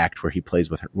doing this act where he plays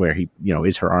with her, where he,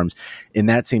 is her arms. In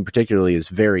that scene particularly is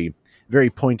very, very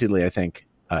pointedly, I think,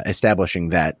 establishing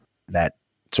that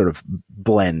sort of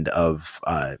blend of,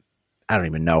 I don't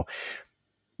even know,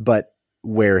 but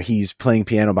where he's playing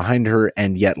piano behind her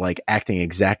and yet like acting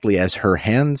exactly as her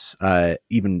hands,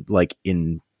 even like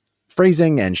in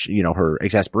phrasing and her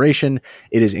exasperation.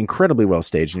 It is incredibly well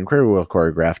staged, incredibly well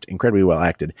choreographed, incredibly well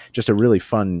acted. Just a really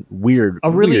fun, weird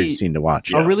scene to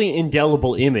watch. A really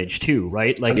indelible image too,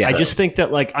 right? Like I just think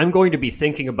that like I'm going to be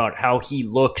thinking about how he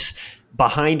looks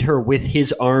behind her with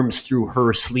his arms through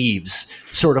her sleeves,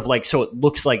 sort of like, so it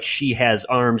looks like she has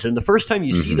arms. And the first time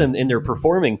you see them and they're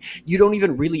performing, you don't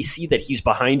even really see that he's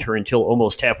behind her until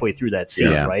almost halfway through that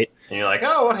scene, right? And you're like,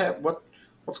 oh,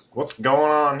 what's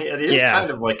going on here? It is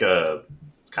kind of like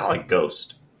it's kind of like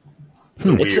Ghost.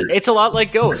 It's a lot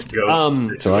like Ghost.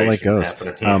 It's a lot like Ghost.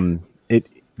 It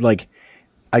like,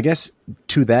 I guess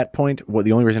to that point,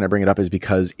 the only reason I bring it up is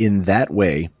because in that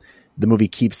way, the movie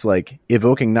keeps like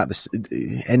evoking not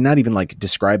even like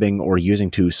describing or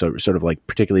using to sort of like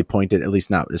particularly pointed, at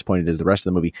least not as pointed as the rest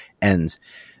of the movie ends,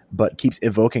 but keeps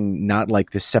evoking not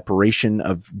like the separation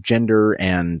of gender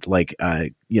and like,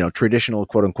 traditional,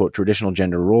 quote unquote, traditional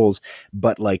gender roles,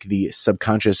 but like the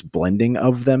subconscious blending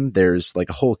of them. There's like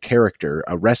a whole character,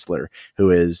 a wrestler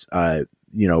who is,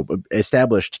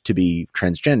 established to be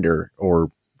transgender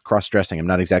or cross-dressing. I'm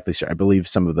not exactly sure. I believe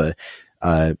some of the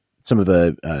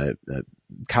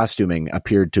costuming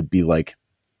appeared to be like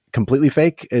completely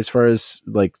fake as far as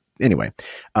like, anyway,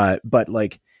 but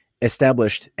like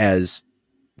established as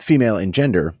female in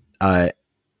gender,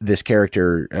 this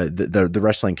character, the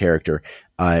wrestling character,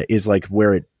 is like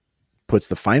where it puts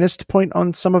the finest point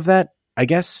on some of that, I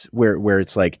guess, where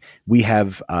it's like we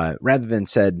have, rather than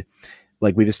said,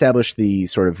 like we've established the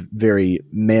sort of very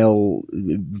male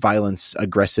violence,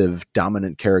 aggressive,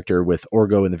 dominant character with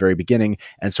Orgo in the very beginning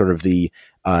and sort of the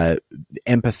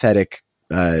empathetic,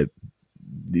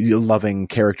 loving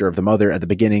character of the mother at the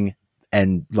beginning.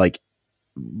 And like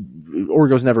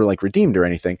Orgo's never like redeemed or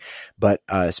anything, but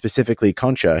specifically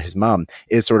Concha, his mom,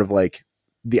 is sort of like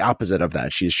the opposite of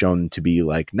that. She's shown to be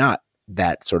like not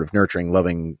that sort of nurturing,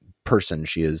 loving person.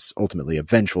 She is ultimately a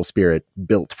vengeful spirit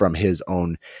built from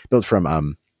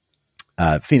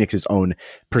Phoenix's own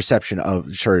perception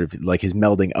of sort of like his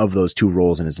melding of those two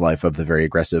roles in his life, of the very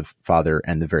aggressive father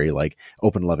and the very like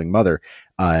open loving mother.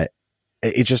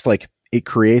 It just like, it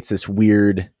creates this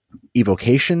weird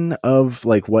evocation of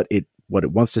like what it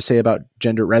wants to say about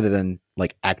gender rather than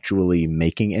like actually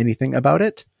making anything about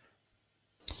it.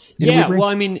 Yeah. Well,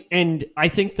 I mean, and I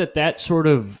think that sort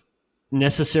of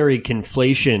necessary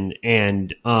conflation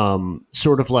and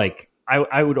sort of like,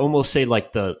 I would almost say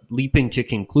like the leaping to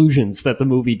conclusions that the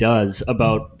movie does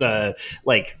about the,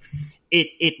 like,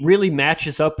 it really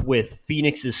matches up with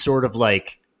Phoenix's sort of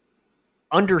like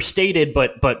understated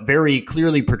but very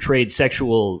clearly portrayed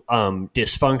sexual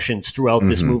dysfunctions throughout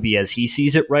this movie as he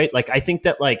sees it, right? Like, I think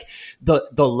that like the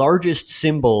largest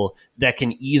symbol that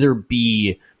can either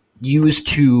be used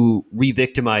to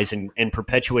re-victimize and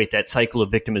perpetuate that cycle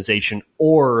of victimization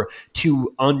or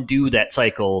to undo that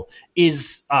cycle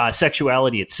is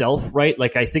sexuality itself, right?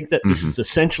 Like, I think that this is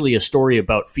essentially a story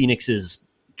about Phoenix's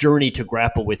journey to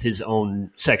grapple with his own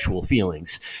sexual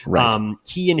feelings. Right.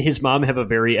 He and his mom have a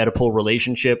very Oedipal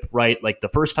relationship, right? Like, the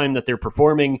first time that they're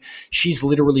performing, she's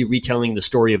literally retelling the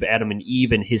story of Adam and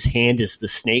Eve, and his hand is the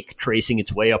snake tracing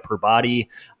its way up her body.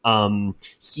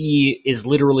 He is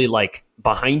literally like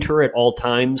behind her at all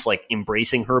times, like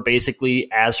embracing her basically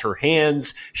as her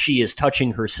hands. She is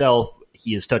touching herself.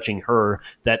 He is touching her,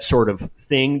 that sort of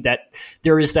thing. That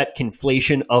there is that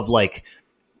conflation of like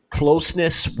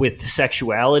closeness with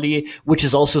sexuality, which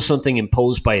is also something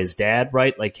imposed by his dad,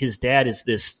 right? Like, his dad is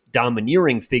this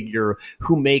domineering figure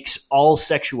who makes all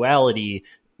sexuality,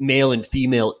 male and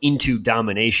female, into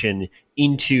domination,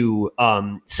 into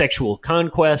sexual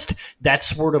conquest.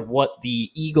 That's sort of what the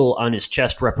eagle on his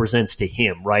chest represents to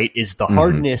him, right? Is the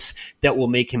hardness that will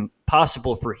make him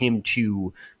possible for him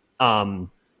to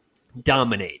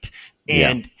dominate.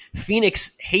 And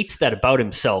Phoenix hates that about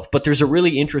himself, but there's a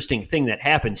really interesting thing that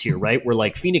happens here, right? Where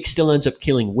like Phoenix still ends up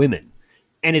killing women.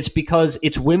 And it's because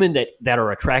it's women that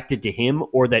are attracted to him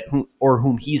or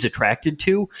whom he's attracted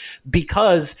to,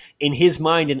 because in his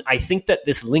mind, and I think that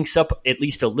this links up at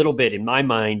least a little bit in my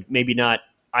mind, maybe not,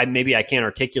 maybe I can't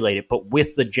articulate it, but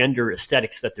with the gender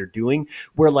aesthetics that they're doing,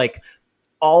 where like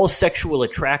all sexual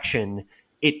attraction,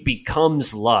 it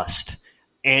becomes lust.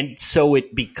 And so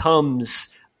it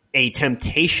becomes a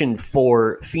temptation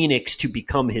for Phoenix to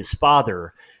become his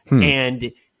father.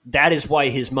 And that is why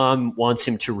his mom wants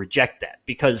him to reject that,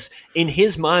 because in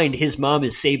his mind, his mom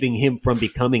is saving him from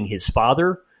becoming his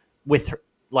father with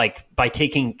like by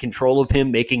taking control of him,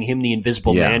 making him the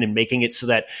invisible man, and making it so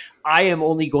that I am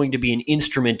only going to be an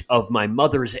instrument of my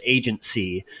mother's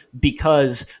agency,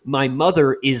 because my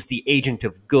mother is the agent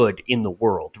of good in the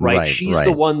world, right? She's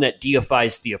the one that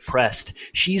deifies the oppressed.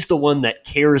 She's the one that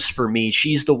cares for me.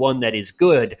 She's the one that is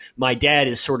good. My dad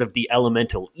is sort of the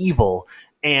elemental evil.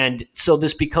 And so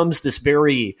this becomes this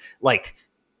very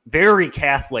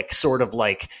Catholic sort of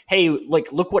like, hey,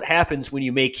 like, look what happens when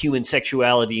you make human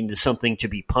sexuality into something to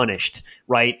be punished,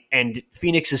 right? And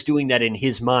Phoenix is doing that in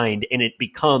his mind, and it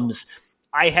becomes,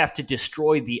 I have to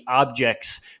destroy the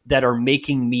objects that are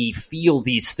making me feel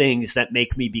these things that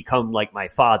make me become like my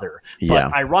father.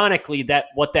 But ironically, that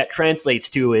what that translates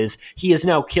to is he is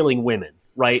now killing women,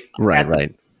 right? At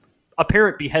the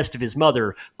apparent behest of his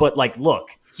mother, but like, look,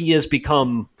 he has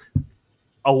become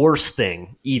a worse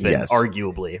thing, even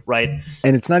arguably, right?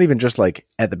 And it's not even just like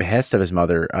at the behest of his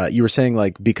mother. You were saying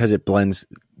like because it blends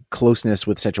closeness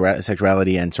with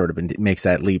sexuality and sort of makes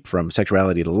that leap from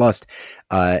sexuality to lust,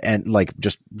 and like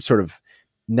just sort of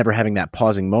never having that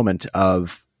pausing moment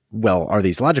of, well, are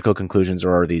these logical conclusions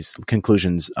or are these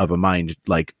conclusions of a mind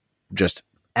like just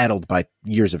addled by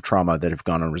years of trauma that have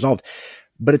gone unresolved?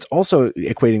 But it's also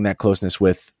equating that closeness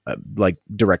with like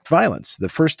direct violence. The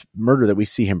first murder that we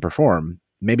see him perform,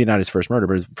 maybe not his first murder,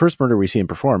 but his first murder we see him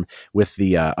perform with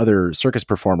the other circus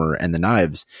performer and the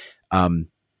knives,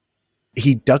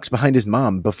 he ducks behind his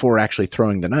mom before actually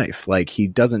throwing the knife. Like, he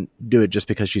doesn't do it just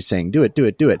because she's saying, do it, do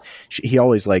it, do it. He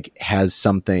always like has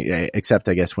something, except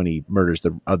I guess when he murders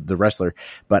the wrestler,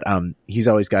 but he's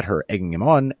always got her egging him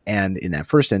on. And in that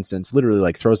first instance, literally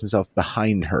like throws himself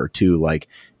behind her to like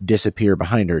disappear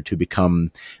behind her to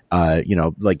become,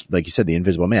 like you said, the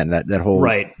invisible man, that whole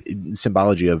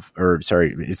symbology of, or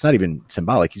sorry, it's not even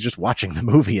symbolic. He's just watching the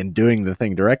movie and doing the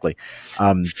thing directly.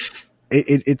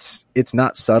 It's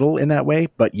not subtle in that way,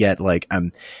 but yet like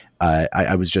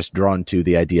I was just drawn to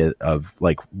the idea of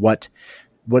like what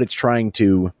it's trying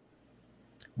to,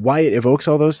 why it evokes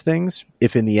all those things.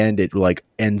 If in the end it like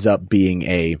ends up being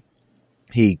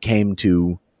he came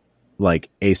to like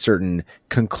a certain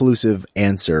conclusive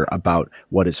answer about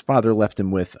what his father left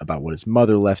him with, about what his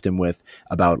mother left him with,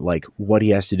 about like what he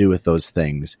has to do with those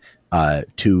things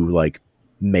to like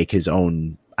make his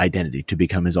own identity, to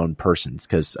become his own person.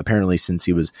 Because apparently since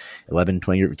he was 11,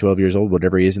 20, 12 years old,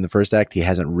 whatever he is in the first act, he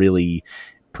hasn't really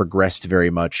progressed very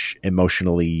much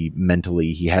emotionally,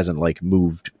 mentally. He hasn't like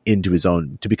moved into his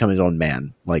own, to become his own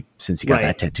man, like since he got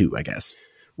that tattoo, I guess.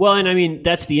 Well, and I mean,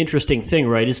 that's the interesting thing,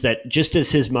 right? Is that just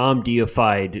as his mom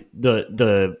deified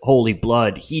the holy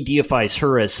blood, he deifies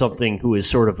her as something who is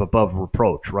sort of above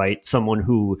reproach, right? Someone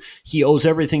who he owes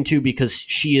everything to because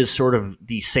she is sort of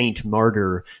the saint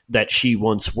martyr that she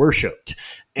once worshipped.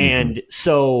 And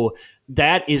so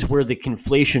that is where the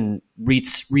conflation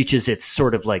reaches its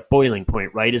sort of like boiling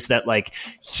point, right? Is that like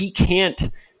he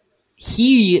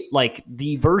like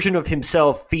the version of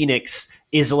himself, Phoenix,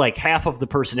 is like half of the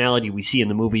personality we see in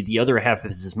the movie. The other half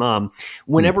is his mom.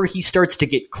 Whenever he starts to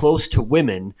get close to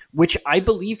women, which I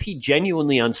believe he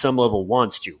genuinely on some level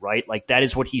wants to, right? Like that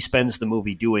is what he spends the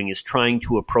movie doing, is trying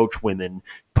to approach women,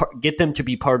 get them to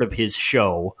be part of his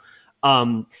show.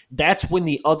 That's when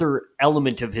the other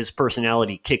element of his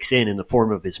personality kicks in the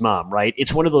form of his mom, right?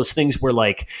 It's one of those things where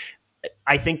like,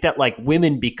 I think that like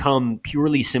women become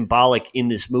purely symbolic in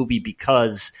this movie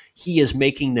because he is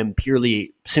making them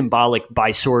purely symbolic by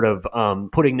sort of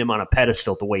putting them on a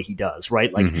pedestal the way he does,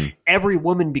 right? Like every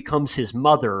woman becomes his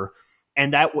mother,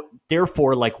 and that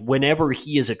therefore, like whenever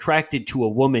he is attracted to a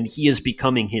woman, he is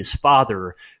becoming his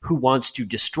father who wants to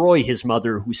destroy his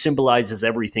mother, who symbolizes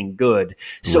everything good.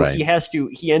 So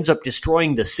he ends up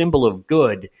destroying the symbol of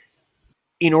good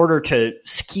in order to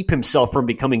keep himself from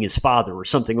becoming his father or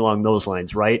something along those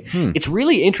lines, right? It's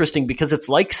really interesting because it's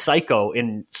like Psycho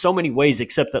in so many ways,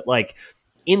 except that like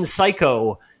in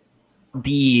Psycho,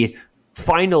 the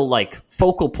final like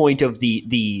focal point of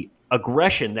the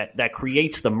aggression that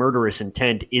creates the murderous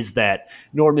intent is that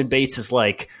Norman Bates is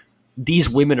like, these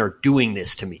women are doing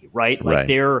this to me, right? Like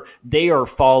they are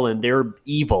fallen, they're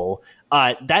evil.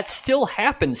 That still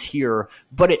happens here,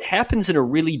 but it happens in a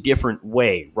really different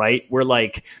way, right? Where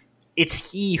like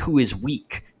it's he who is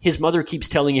weak. His mother keeps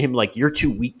telling him like, you're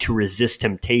too weak to resist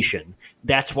temptation.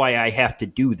 That's why I have to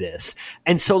do this.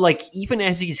 And so like even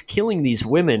as he's killing these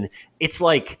women, it's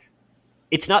like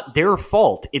it's not their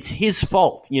fault. It's his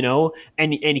fault, you know?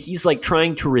 And he's like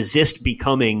trying to resist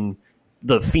becoming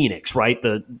the Phoenix, right?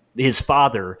 His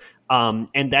father.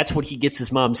 And that's what he gets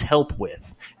his mom's help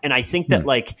with. And I think that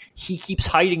like he keeps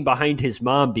hiding behind his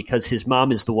mom because his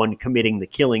mom is the one committing the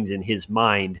killings in his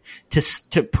mind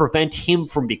to prevent him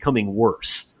from becoming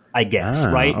worse, I guess.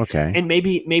 Right. Okay. And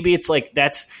maybe it's like,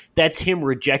 that's him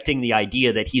rejecting the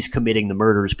idea that he's committing the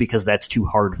murders because that's too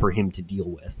hard for him to deal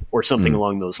with or something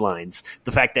along those lines.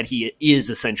 The fact that he is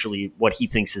essentially what he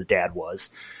thinks his dad was.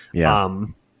 Yeah.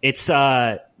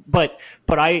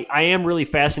 But I am really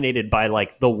fascinated by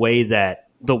like the way that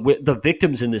the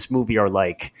victims in this movie are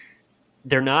like,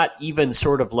 they're not even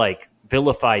sort of like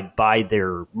vilified by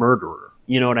their murderer.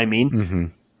 You know what I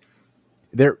mean?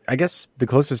 I guess the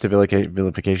closest to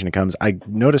vilification it comes, I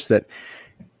noticed that,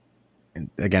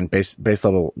 again, base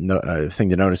level thing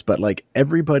to notice, but like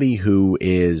everybody who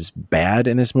is bad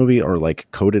in this movie or like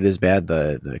coded as bad,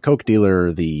 the coke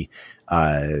dealer, the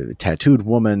tattooed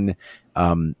woman,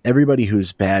 everybody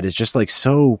who's bad is just like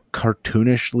so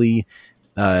cartoonishly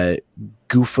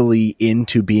goofily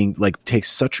into being like,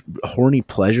 takes such horny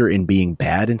pleasure in being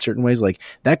bad in certain ways. Like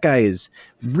that guy is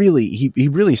really, he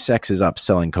really sexes up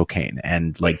selling cocaine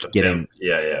and like getting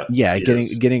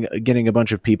a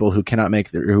bunch of people who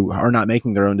who are not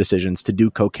making their own decisions to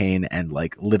do cocaine and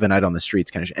like live a night on the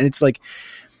streets kind of shit. And it's like,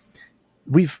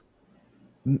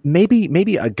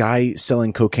 maybe a guy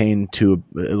selling cocaine to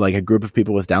like a group of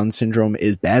people with Down syndrome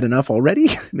is bad enough already.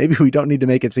 Maybe we don't need to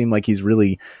make it seem like he's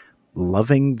really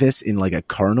loving this in like a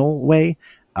carnal way.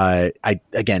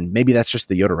 Maybe that's just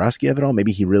the Jodorowsky of it all.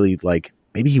 Maybe he really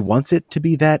maybe he wants it to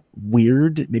be that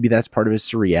weird. Maybe that's part of his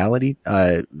surreality,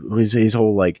 his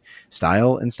whole like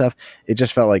style and stuff. It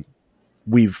just felt like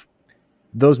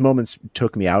those moments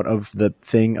took me out of the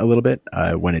thing a little bit,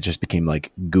 when it just became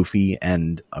like goofy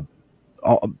and,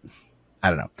 I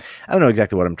don't know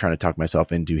exactly what I'm trying to talk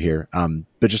myself into here.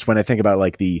 But just when I think about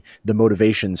like the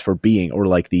motivations for being, or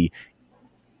like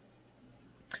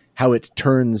how it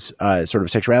turns sort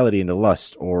of sexuality into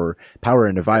lust or power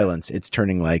into violence, it's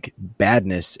turning like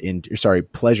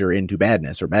pleasure into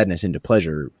badness, or madness into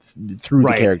pleasure through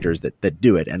the characters that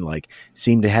do it and like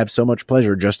seem to have so much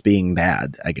pleasure just being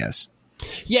bad, I guess.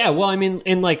 Yeah, well, I mean,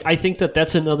 and like, I think that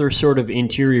that's another sort of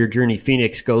interior journey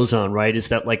Phoenix goes on, right? Is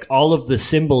that like all of the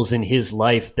symbols in his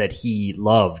life that he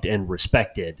loved and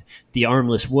respected, the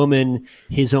armless woman,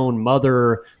 his own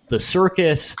mother, the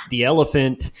circus, the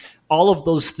elephant, all of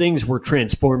those things were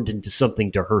transformed into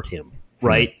something to hurt him,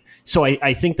 right? So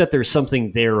I think that there's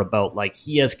something there about like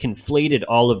he has conflated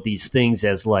all of these things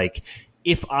as like,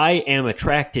 if I am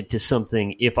attracted to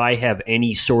something, if I have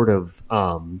any sort of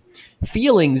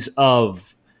feelings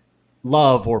of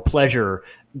love or pleasure,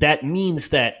 that means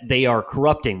that they are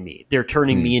corrupting me. They're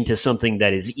turning me into something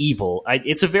that is evil.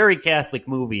 It's a very Catholic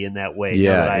movie in that way.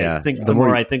 Yeah, The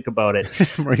more I think about it,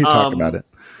 the more you talk about it.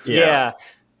 Yeah.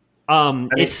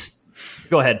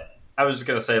 Go ahead. I was just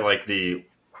gonna say, like,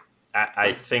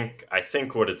 I think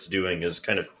what it's doing is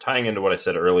kind of tying into what I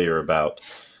said earlier about,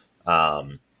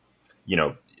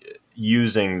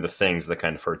 using the things that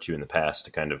kind of hurt you in the past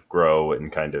to kind of grow and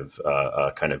kind of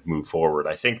move forward.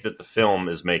 I think that the film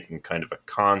is making kind of a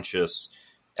conscious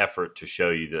effort to show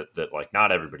you that like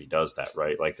not everybody does that,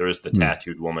 right? Like there is the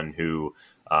tattooed woman who,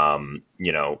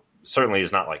 certainly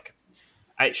is not like,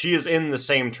 she is in the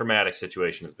same traumatic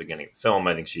situation at the beginning of the film.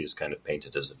 I think she is kind of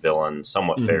painted as a villain,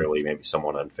 somewhat fairly, maybe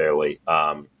somewhat unfairly.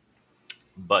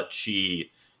 But she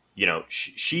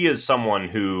is someone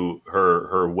who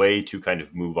her way to kind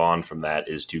of move on from that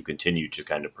is to continue to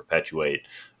kind of perpetuate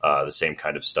the same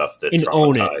kind of stuff that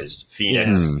traumatized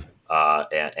Phoenix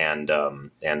and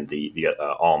the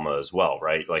Alma as well,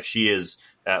 right? Like she is,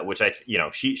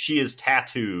 she is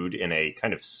tattooed in a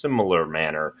kind of similar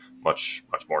manner, much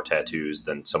more tattoos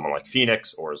than someone like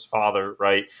Phoenix or his father,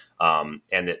 right? And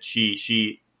that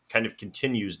she kind of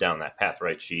continues down that path,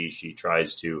 right? She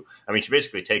tries to, she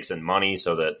basically takes in money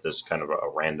so that this kind of a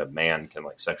random man can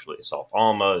like sexually assault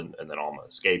Alma and then Alma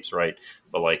escapes, right?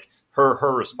 But like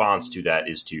her response to that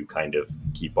is to kind of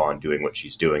keep on doing what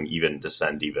she's doing, even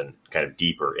descend even kind of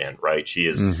deeper in, right? She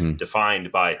is defined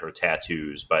by her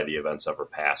tattoos, by the events of her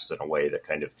past in a way that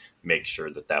kind of makes sure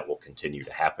that will continue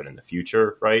to happen in the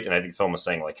future, right? And I think the film is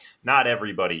saying like, not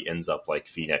everybody ends up like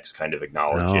Phoenix, kind of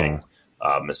acknowledging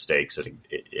mistakes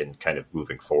in kind of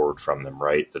moving forward from them,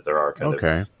 right? That there are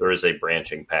there is a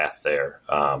branching path there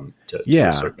to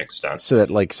a certain extent. So that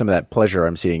like some of that pleasure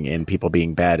I'm seeing in people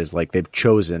being bad is like they've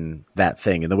chosen that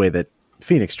thing in the way that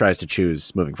Phoenix tries to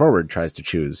choose moving forward, tries to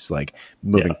choose like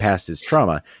moving past his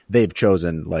trauma. They've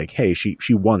chosen like, hey,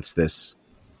 she wants this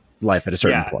life at a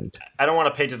certain point. I don't want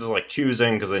to paint it as like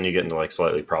choosing, because then you get into like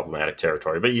slightly problematic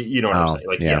territory, but you know what I'm saying?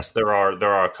 Like, yes, there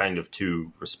are kind of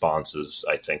two responses,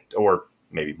 I think, or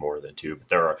maybe more than two,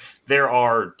 but there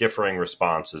are differing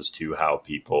responses to how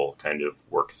people kind of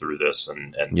work through this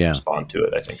and respond to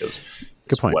it, I think is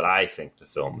what I think the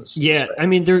film is. Yeah. Saying. I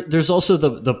mean, there's also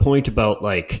the point about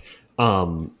like,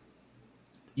 the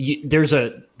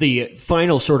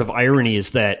final sort of irony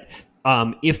is that,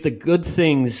 if the good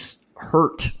things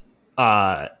hurt,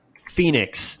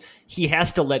 Phoenix, he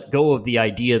has to let go of the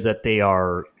idea that they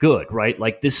are good, right?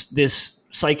 Like this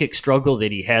psychic struggle that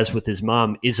he has with his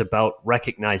mom is about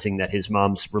recognizing that his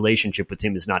mom's relationship with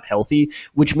him is not healthy,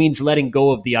 which means letting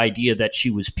go of the idea that she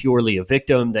was purely a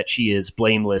victim, that she is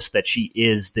blameless, that she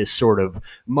is this sort of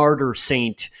martyr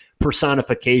saint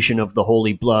personification of the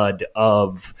holy blood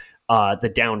of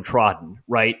the downtrodden,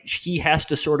 right? He has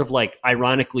to sort of like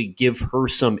ironically give her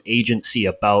some agency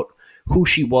about who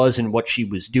she was and what she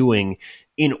was doing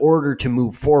in order to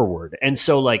move forward. And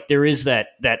so like there is that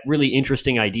really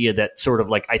interesting idea that sort of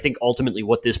like, I think ultimately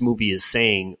what this movie is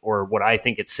saying, or what I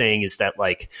think it's saying, is that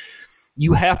like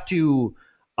you have to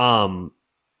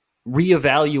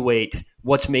reevaluate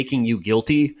what's making you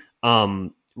guilty,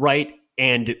 right?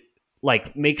 And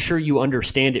like make sure you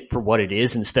understand it for what it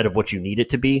is instead of what you need it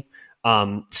to be.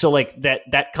 So like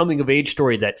that coming of age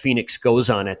story that Phoenix goes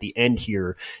on at the end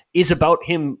here is about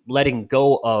him letting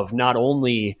go of not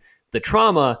only the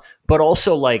trauma, but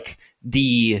also like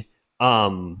the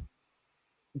love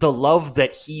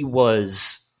that he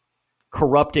was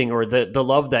corrupting, or the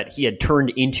love that he had turned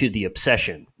into the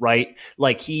obsession, right?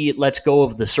 Like he lets go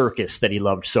of the circus that he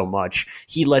loved so much.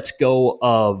 He lets go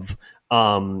of,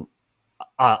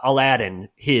 Aladdin,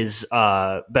 his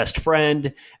best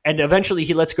friend, and eventually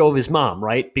he lets go of his mom,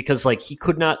 right? Because like he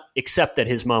could not accept that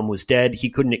his mom was dead. He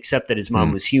couldn't accept that his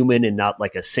mom was human and not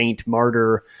like a saint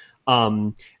martyr.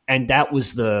 And that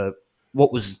was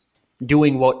what was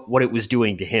doing what it was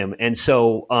doing to him. And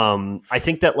so I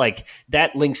think that like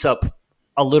that links up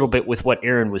a little bit with what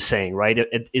Aaron was saying, right?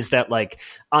 Is that like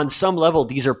on some level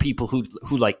these are people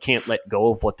who like can't let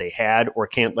go of what they had, or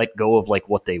can't let go of like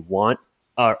what they want.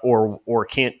 Or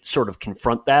can't sort of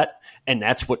confront that, and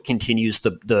that's what continues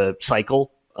the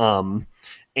cycle.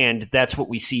 and that's what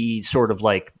we see sort of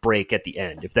like break at the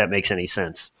end, if that makes any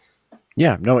sense.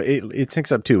 Yeah, no, it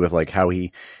syncs up too with like how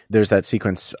there's that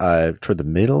sequence toward the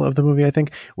middle of the movie, I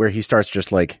think, where he starts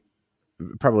just like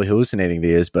probably hallucinating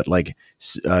these, but like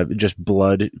just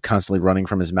blood constantly running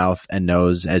from his mouth and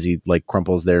nose as he like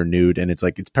crumples there nude. And it's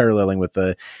like, it's paralleling with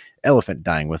the elephant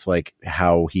dying, with like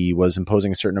how he was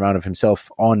imposing a certain amount of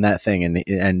himself on that thing and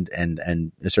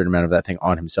a certain amount of that thing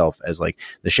on himself as like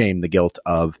the shame, the guilt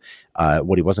of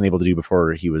what he wasn't able to do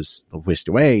before he was whisked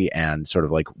away, and sort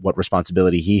of like what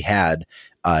responsibility he had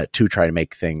to try to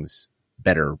make things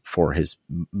better for his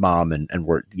mom and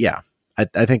work. Yeah.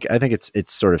 I think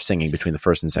it's sort of singing between the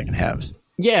first and second halves.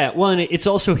 Yeah, well, and it's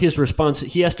also his response.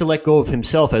 He has to let go of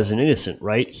himself as an innocent,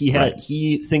 right?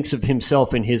 He thinks of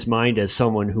himself in his mind as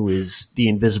someone who is the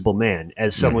invisible man,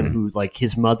 as someone who, like,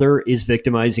 his mother is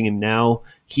victimizing him now.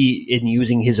 In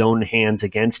using his own hands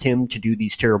against him to do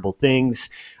these terrible things.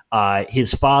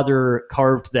 His father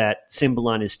carved that symbol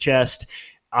on his chest.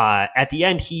 At the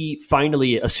end, he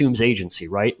finally assumes agency,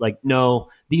 right? Like, no,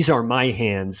 these are my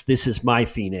hands. This is my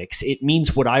phoenix. It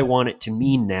means what I want it to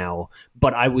mean now,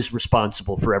 but I was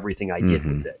responsible for everything I did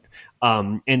with it.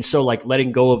 And so, like,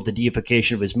 letting go of the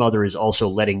deification of his mother is also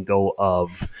letting go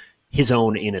of his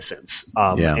own innocence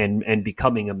and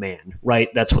becoming a man, right?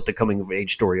 That's what the coming of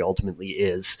age story ultimately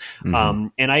is.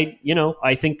 And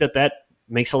I think that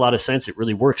makes a lot of sense. It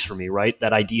really works for me, right?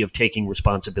 That idea of taking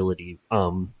responsibility.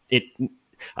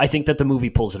 I think that the movie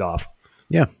pulls it off.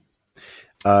 Yeah.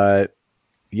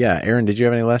 Aaron, did you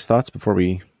have any last thoughts before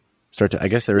we start to, I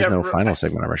guess there is no final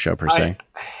segment of our show per se.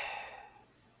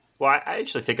 I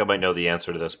actually think I might know the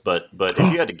answer to this, but if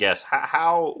you had to guess,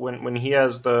 how when he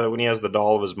has the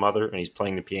doll of his mother and he's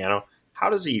playing the piano,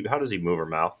 how does he move her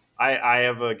mouth? I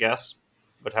have a guess,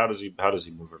 but how does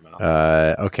he move her mouth?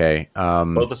 Okay.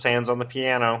 Both his hands on the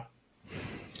piano.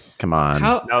 Come on.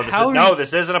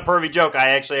 This isn't a pervy joke. I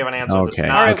actually have an answer. Okay.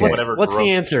 All right, what's the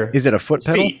answer? Is it a foot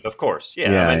pedal? Feet, of course.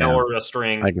 Yeah, I know, or a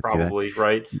string, probably,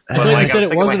 right? I thought you said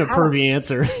it wasn't a pervy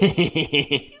answer.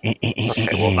 Okay,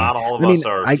 well, not all of us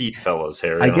are feet fellows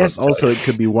here. I guess also it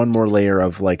could be one more layer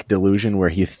of like delusion where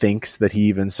he thinks that he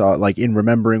even saw, like, in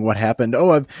remembering what happened.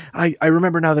 Oh, I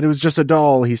remember now that it was just a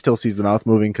doll. He still sees the mouth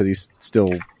moving because he's still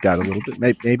got a little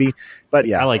bit, maybe. But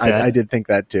yeah, I did think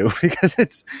that too, because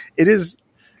it is.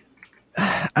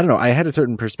 I don't know. I had a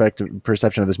certain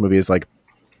perception of this movie is like,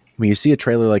 when you see a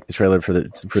trailer like the trailer for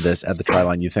this at the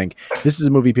Tryline, you think this is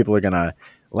a movie people are gonna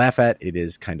laugh at. It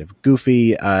is kind of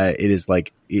goofy. It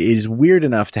is weird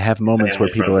enough to have moments where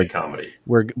people are comedy,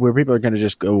 where people are gonna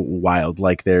just go wild.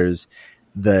 Like there's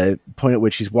the point at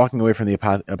which he's walking away from the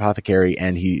apothecary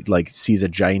and he like sees a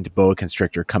giant boa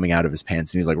constrictor coming out of his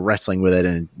pants and he's like wrestling with it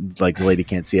and like the lady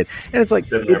can't see it, and it's like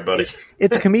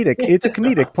it's a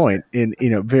comedic point in,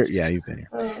 you've been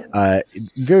here,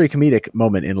 very comedic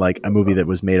moment in like a movie that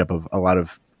was made up of a lot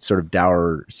of sort of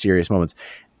dour serious moments.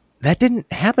 That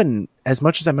didn't happen as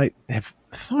much as I might have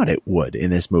thought it would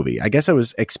in this movie. I guess I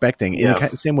was expecting in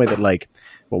the same way that, like,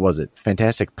 what was it?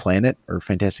 Fantastic Planet or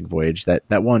Fantastic Voyage, that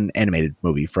one animated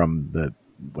movie from the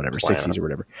whatever 60s or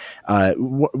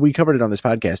whatever. We covered it on this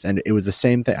podcast and it was the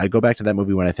same thing. I go back to that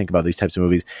movie when I think about these types of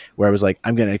movies where I was like,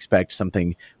 I'm going to expect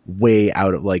something way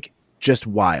out of like just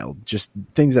wild, just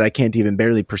things that I can't even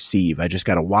barely perceive. I just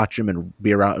got to watch them and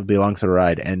be along for the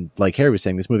ride. And like Harry was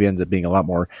saying, this movie ends up being a lot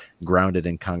more grounded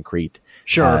and concrete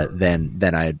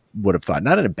than I would have thought.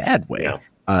 Not in a bad way. Yeah.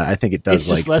 I think it does. It's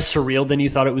just less surreal than you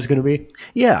thought it was going to be.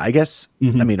 Yeah, I guess.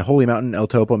 I mean, Holy Mountain, El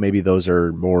Topo, maybe those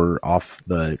are more off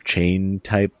the chain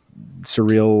type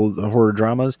surreal horror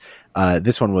dramas.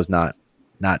 This one was not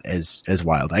as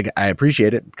wild. I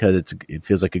appreciate it because it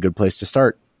feels like a good place to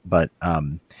start. But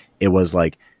it was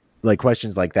like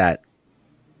questions like that.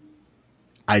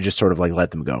 I just sort of like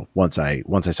let them go once I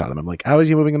saw them. I'm like, how is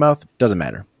he moving the mouth? Doesn't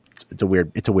matter. It's a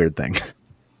weird thing.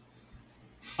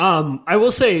 I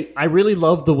will say I really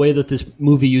love the way that this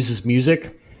movie uses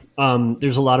music.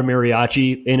 There's a lot of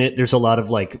mariachi in it. There's a lot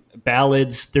of like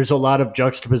ballads. There's a lot of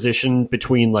juxtaposition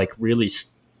between like really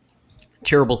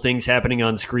terrible things happening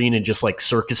on screen and just like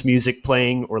circus music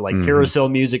playing or like carousel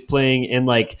music playing. And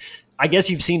like, I guess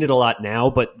you've seen it a lot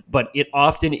now, but it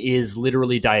often is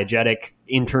literally diegetic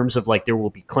in terms of like there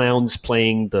will be clowns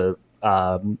playing the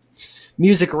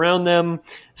music around them.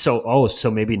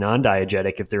 So maybe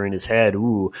non-diegetic if they're in his head.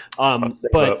 Ooh.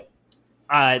 But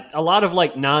a lot of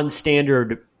like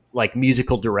non-standard like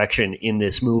musical direction in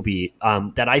this movie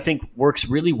that I think works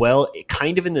really well,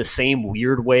 kind of in the same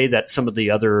weird way that some of the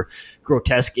other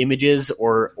grotesque images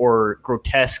or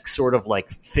grotesque sort of like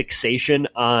fixation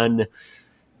on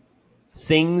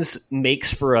things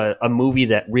makes for a movie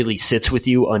that really sits with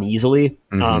you uneasily.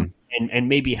 And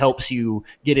maybe helps you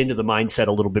get into the mindset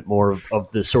a little bit more of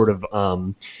the sort of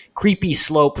creepy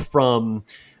slope from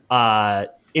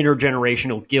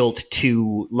intergenerational guilt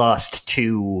to lust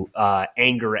to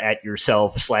anger at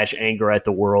yourself / anger at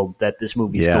the world that this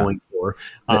movie is going for.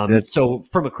 So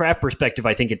from a craft perspective,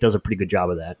 I think it does a pretty good job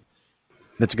of that.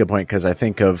 That's a good point, because I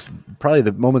think of probably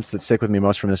the moments that stick with me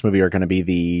most from this movie are going to be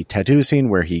the tattoo scene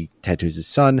where he tattoos his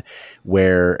son,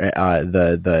 where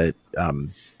the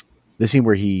scene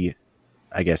where he,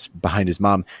 I guess, behind his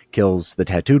mom, kills the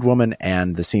tattooed woman,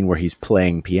 and the scene where he's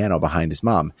playing piano behind his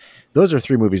mom. Those are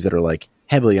 3 movies that are like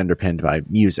heavily underpinned by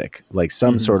music, like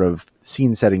some sort of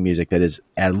scene setting music that is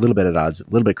a little bit at odds, a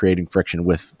little bit creating friction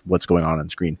with what's going on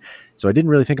screen. So I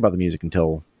didn't really think about the music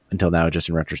until now, just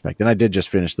in retrospect. And I did just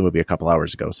finish the movie a couple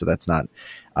hours ago. So that's not,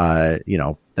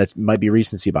 that might be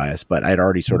recency bias, but I'd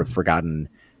already sort of forgotten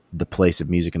the place of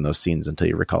music in those scenes until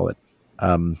you recall it.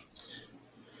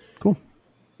 Cool.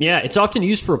 Yeah, it's often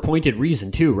used for a pointed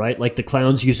reason too, right? Like the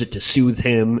clowns use it to soothe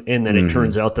him, and then it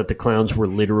turns out that the clowns were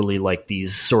literally like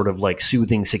these sort of like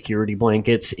soothing security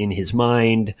blankets in his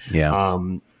mind. Yeah.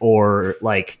 Or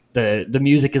like the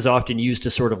music is often used to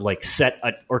sort of like set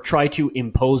or try to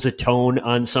impose a tone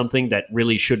on something that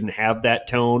really shouldn't have that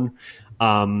tone,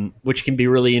 which can be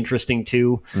really interesting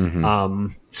too.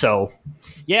 So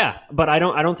yeah, but I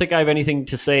don't think I have anything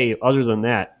to say other than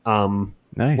that.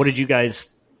 Nice. What did you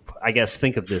guys, I guess,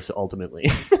 think of this ultimately?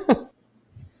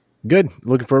 Good.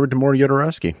 Looking forward to more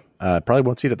Jodorowsky. Probably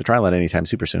won't see it at the Triline anytime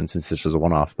super soon, since this was a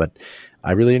one-off, but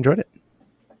I really enjoyed it.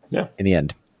 Yeah. In the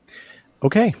end.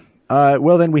 Okay.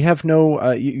 Well, then we have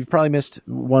no. You've probably missed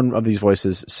one of these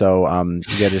voices, so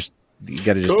you gotta just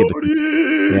give the.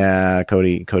 Yeah,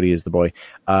 Cody is the boy.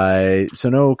 So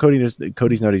no Cody's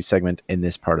Noties segment in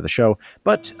this part of the show,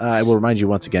 but I will remind you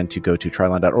once again to go to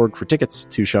Trilon.org for tickets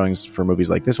to showings for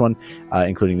movies like this one,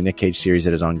 including the Nick Cage series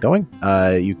that is ongoing.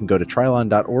 You can go to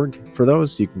Trilon.org for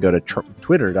those. You can go to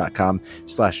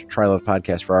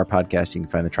Twitter.com/TriLovePodcast for our podcast. You can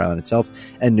find the Trilon itself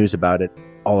and news about it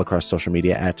all across social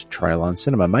media at Trilon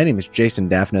Cinema. My name is Jason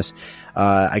Daphnis.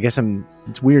 I guess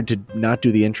it's weird to not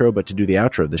do the intro, but to do the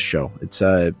outro of this show.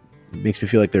 It makes me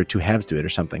feel like there are 2 halves to it or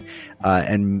something.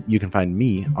 And you can find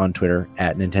me on Twitter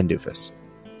at Nintendoofus.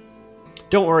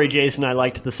 Don't worry, Jason. I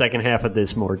liked the second half of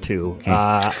this more too. Okay.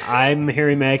 I'm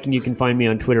Harry Mack, and you can find me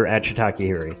on Twitter at Shiitake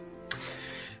Harry.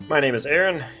 My name is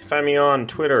Aaron. Find me on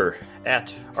Twitter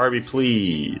at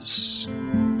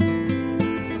RBPlease.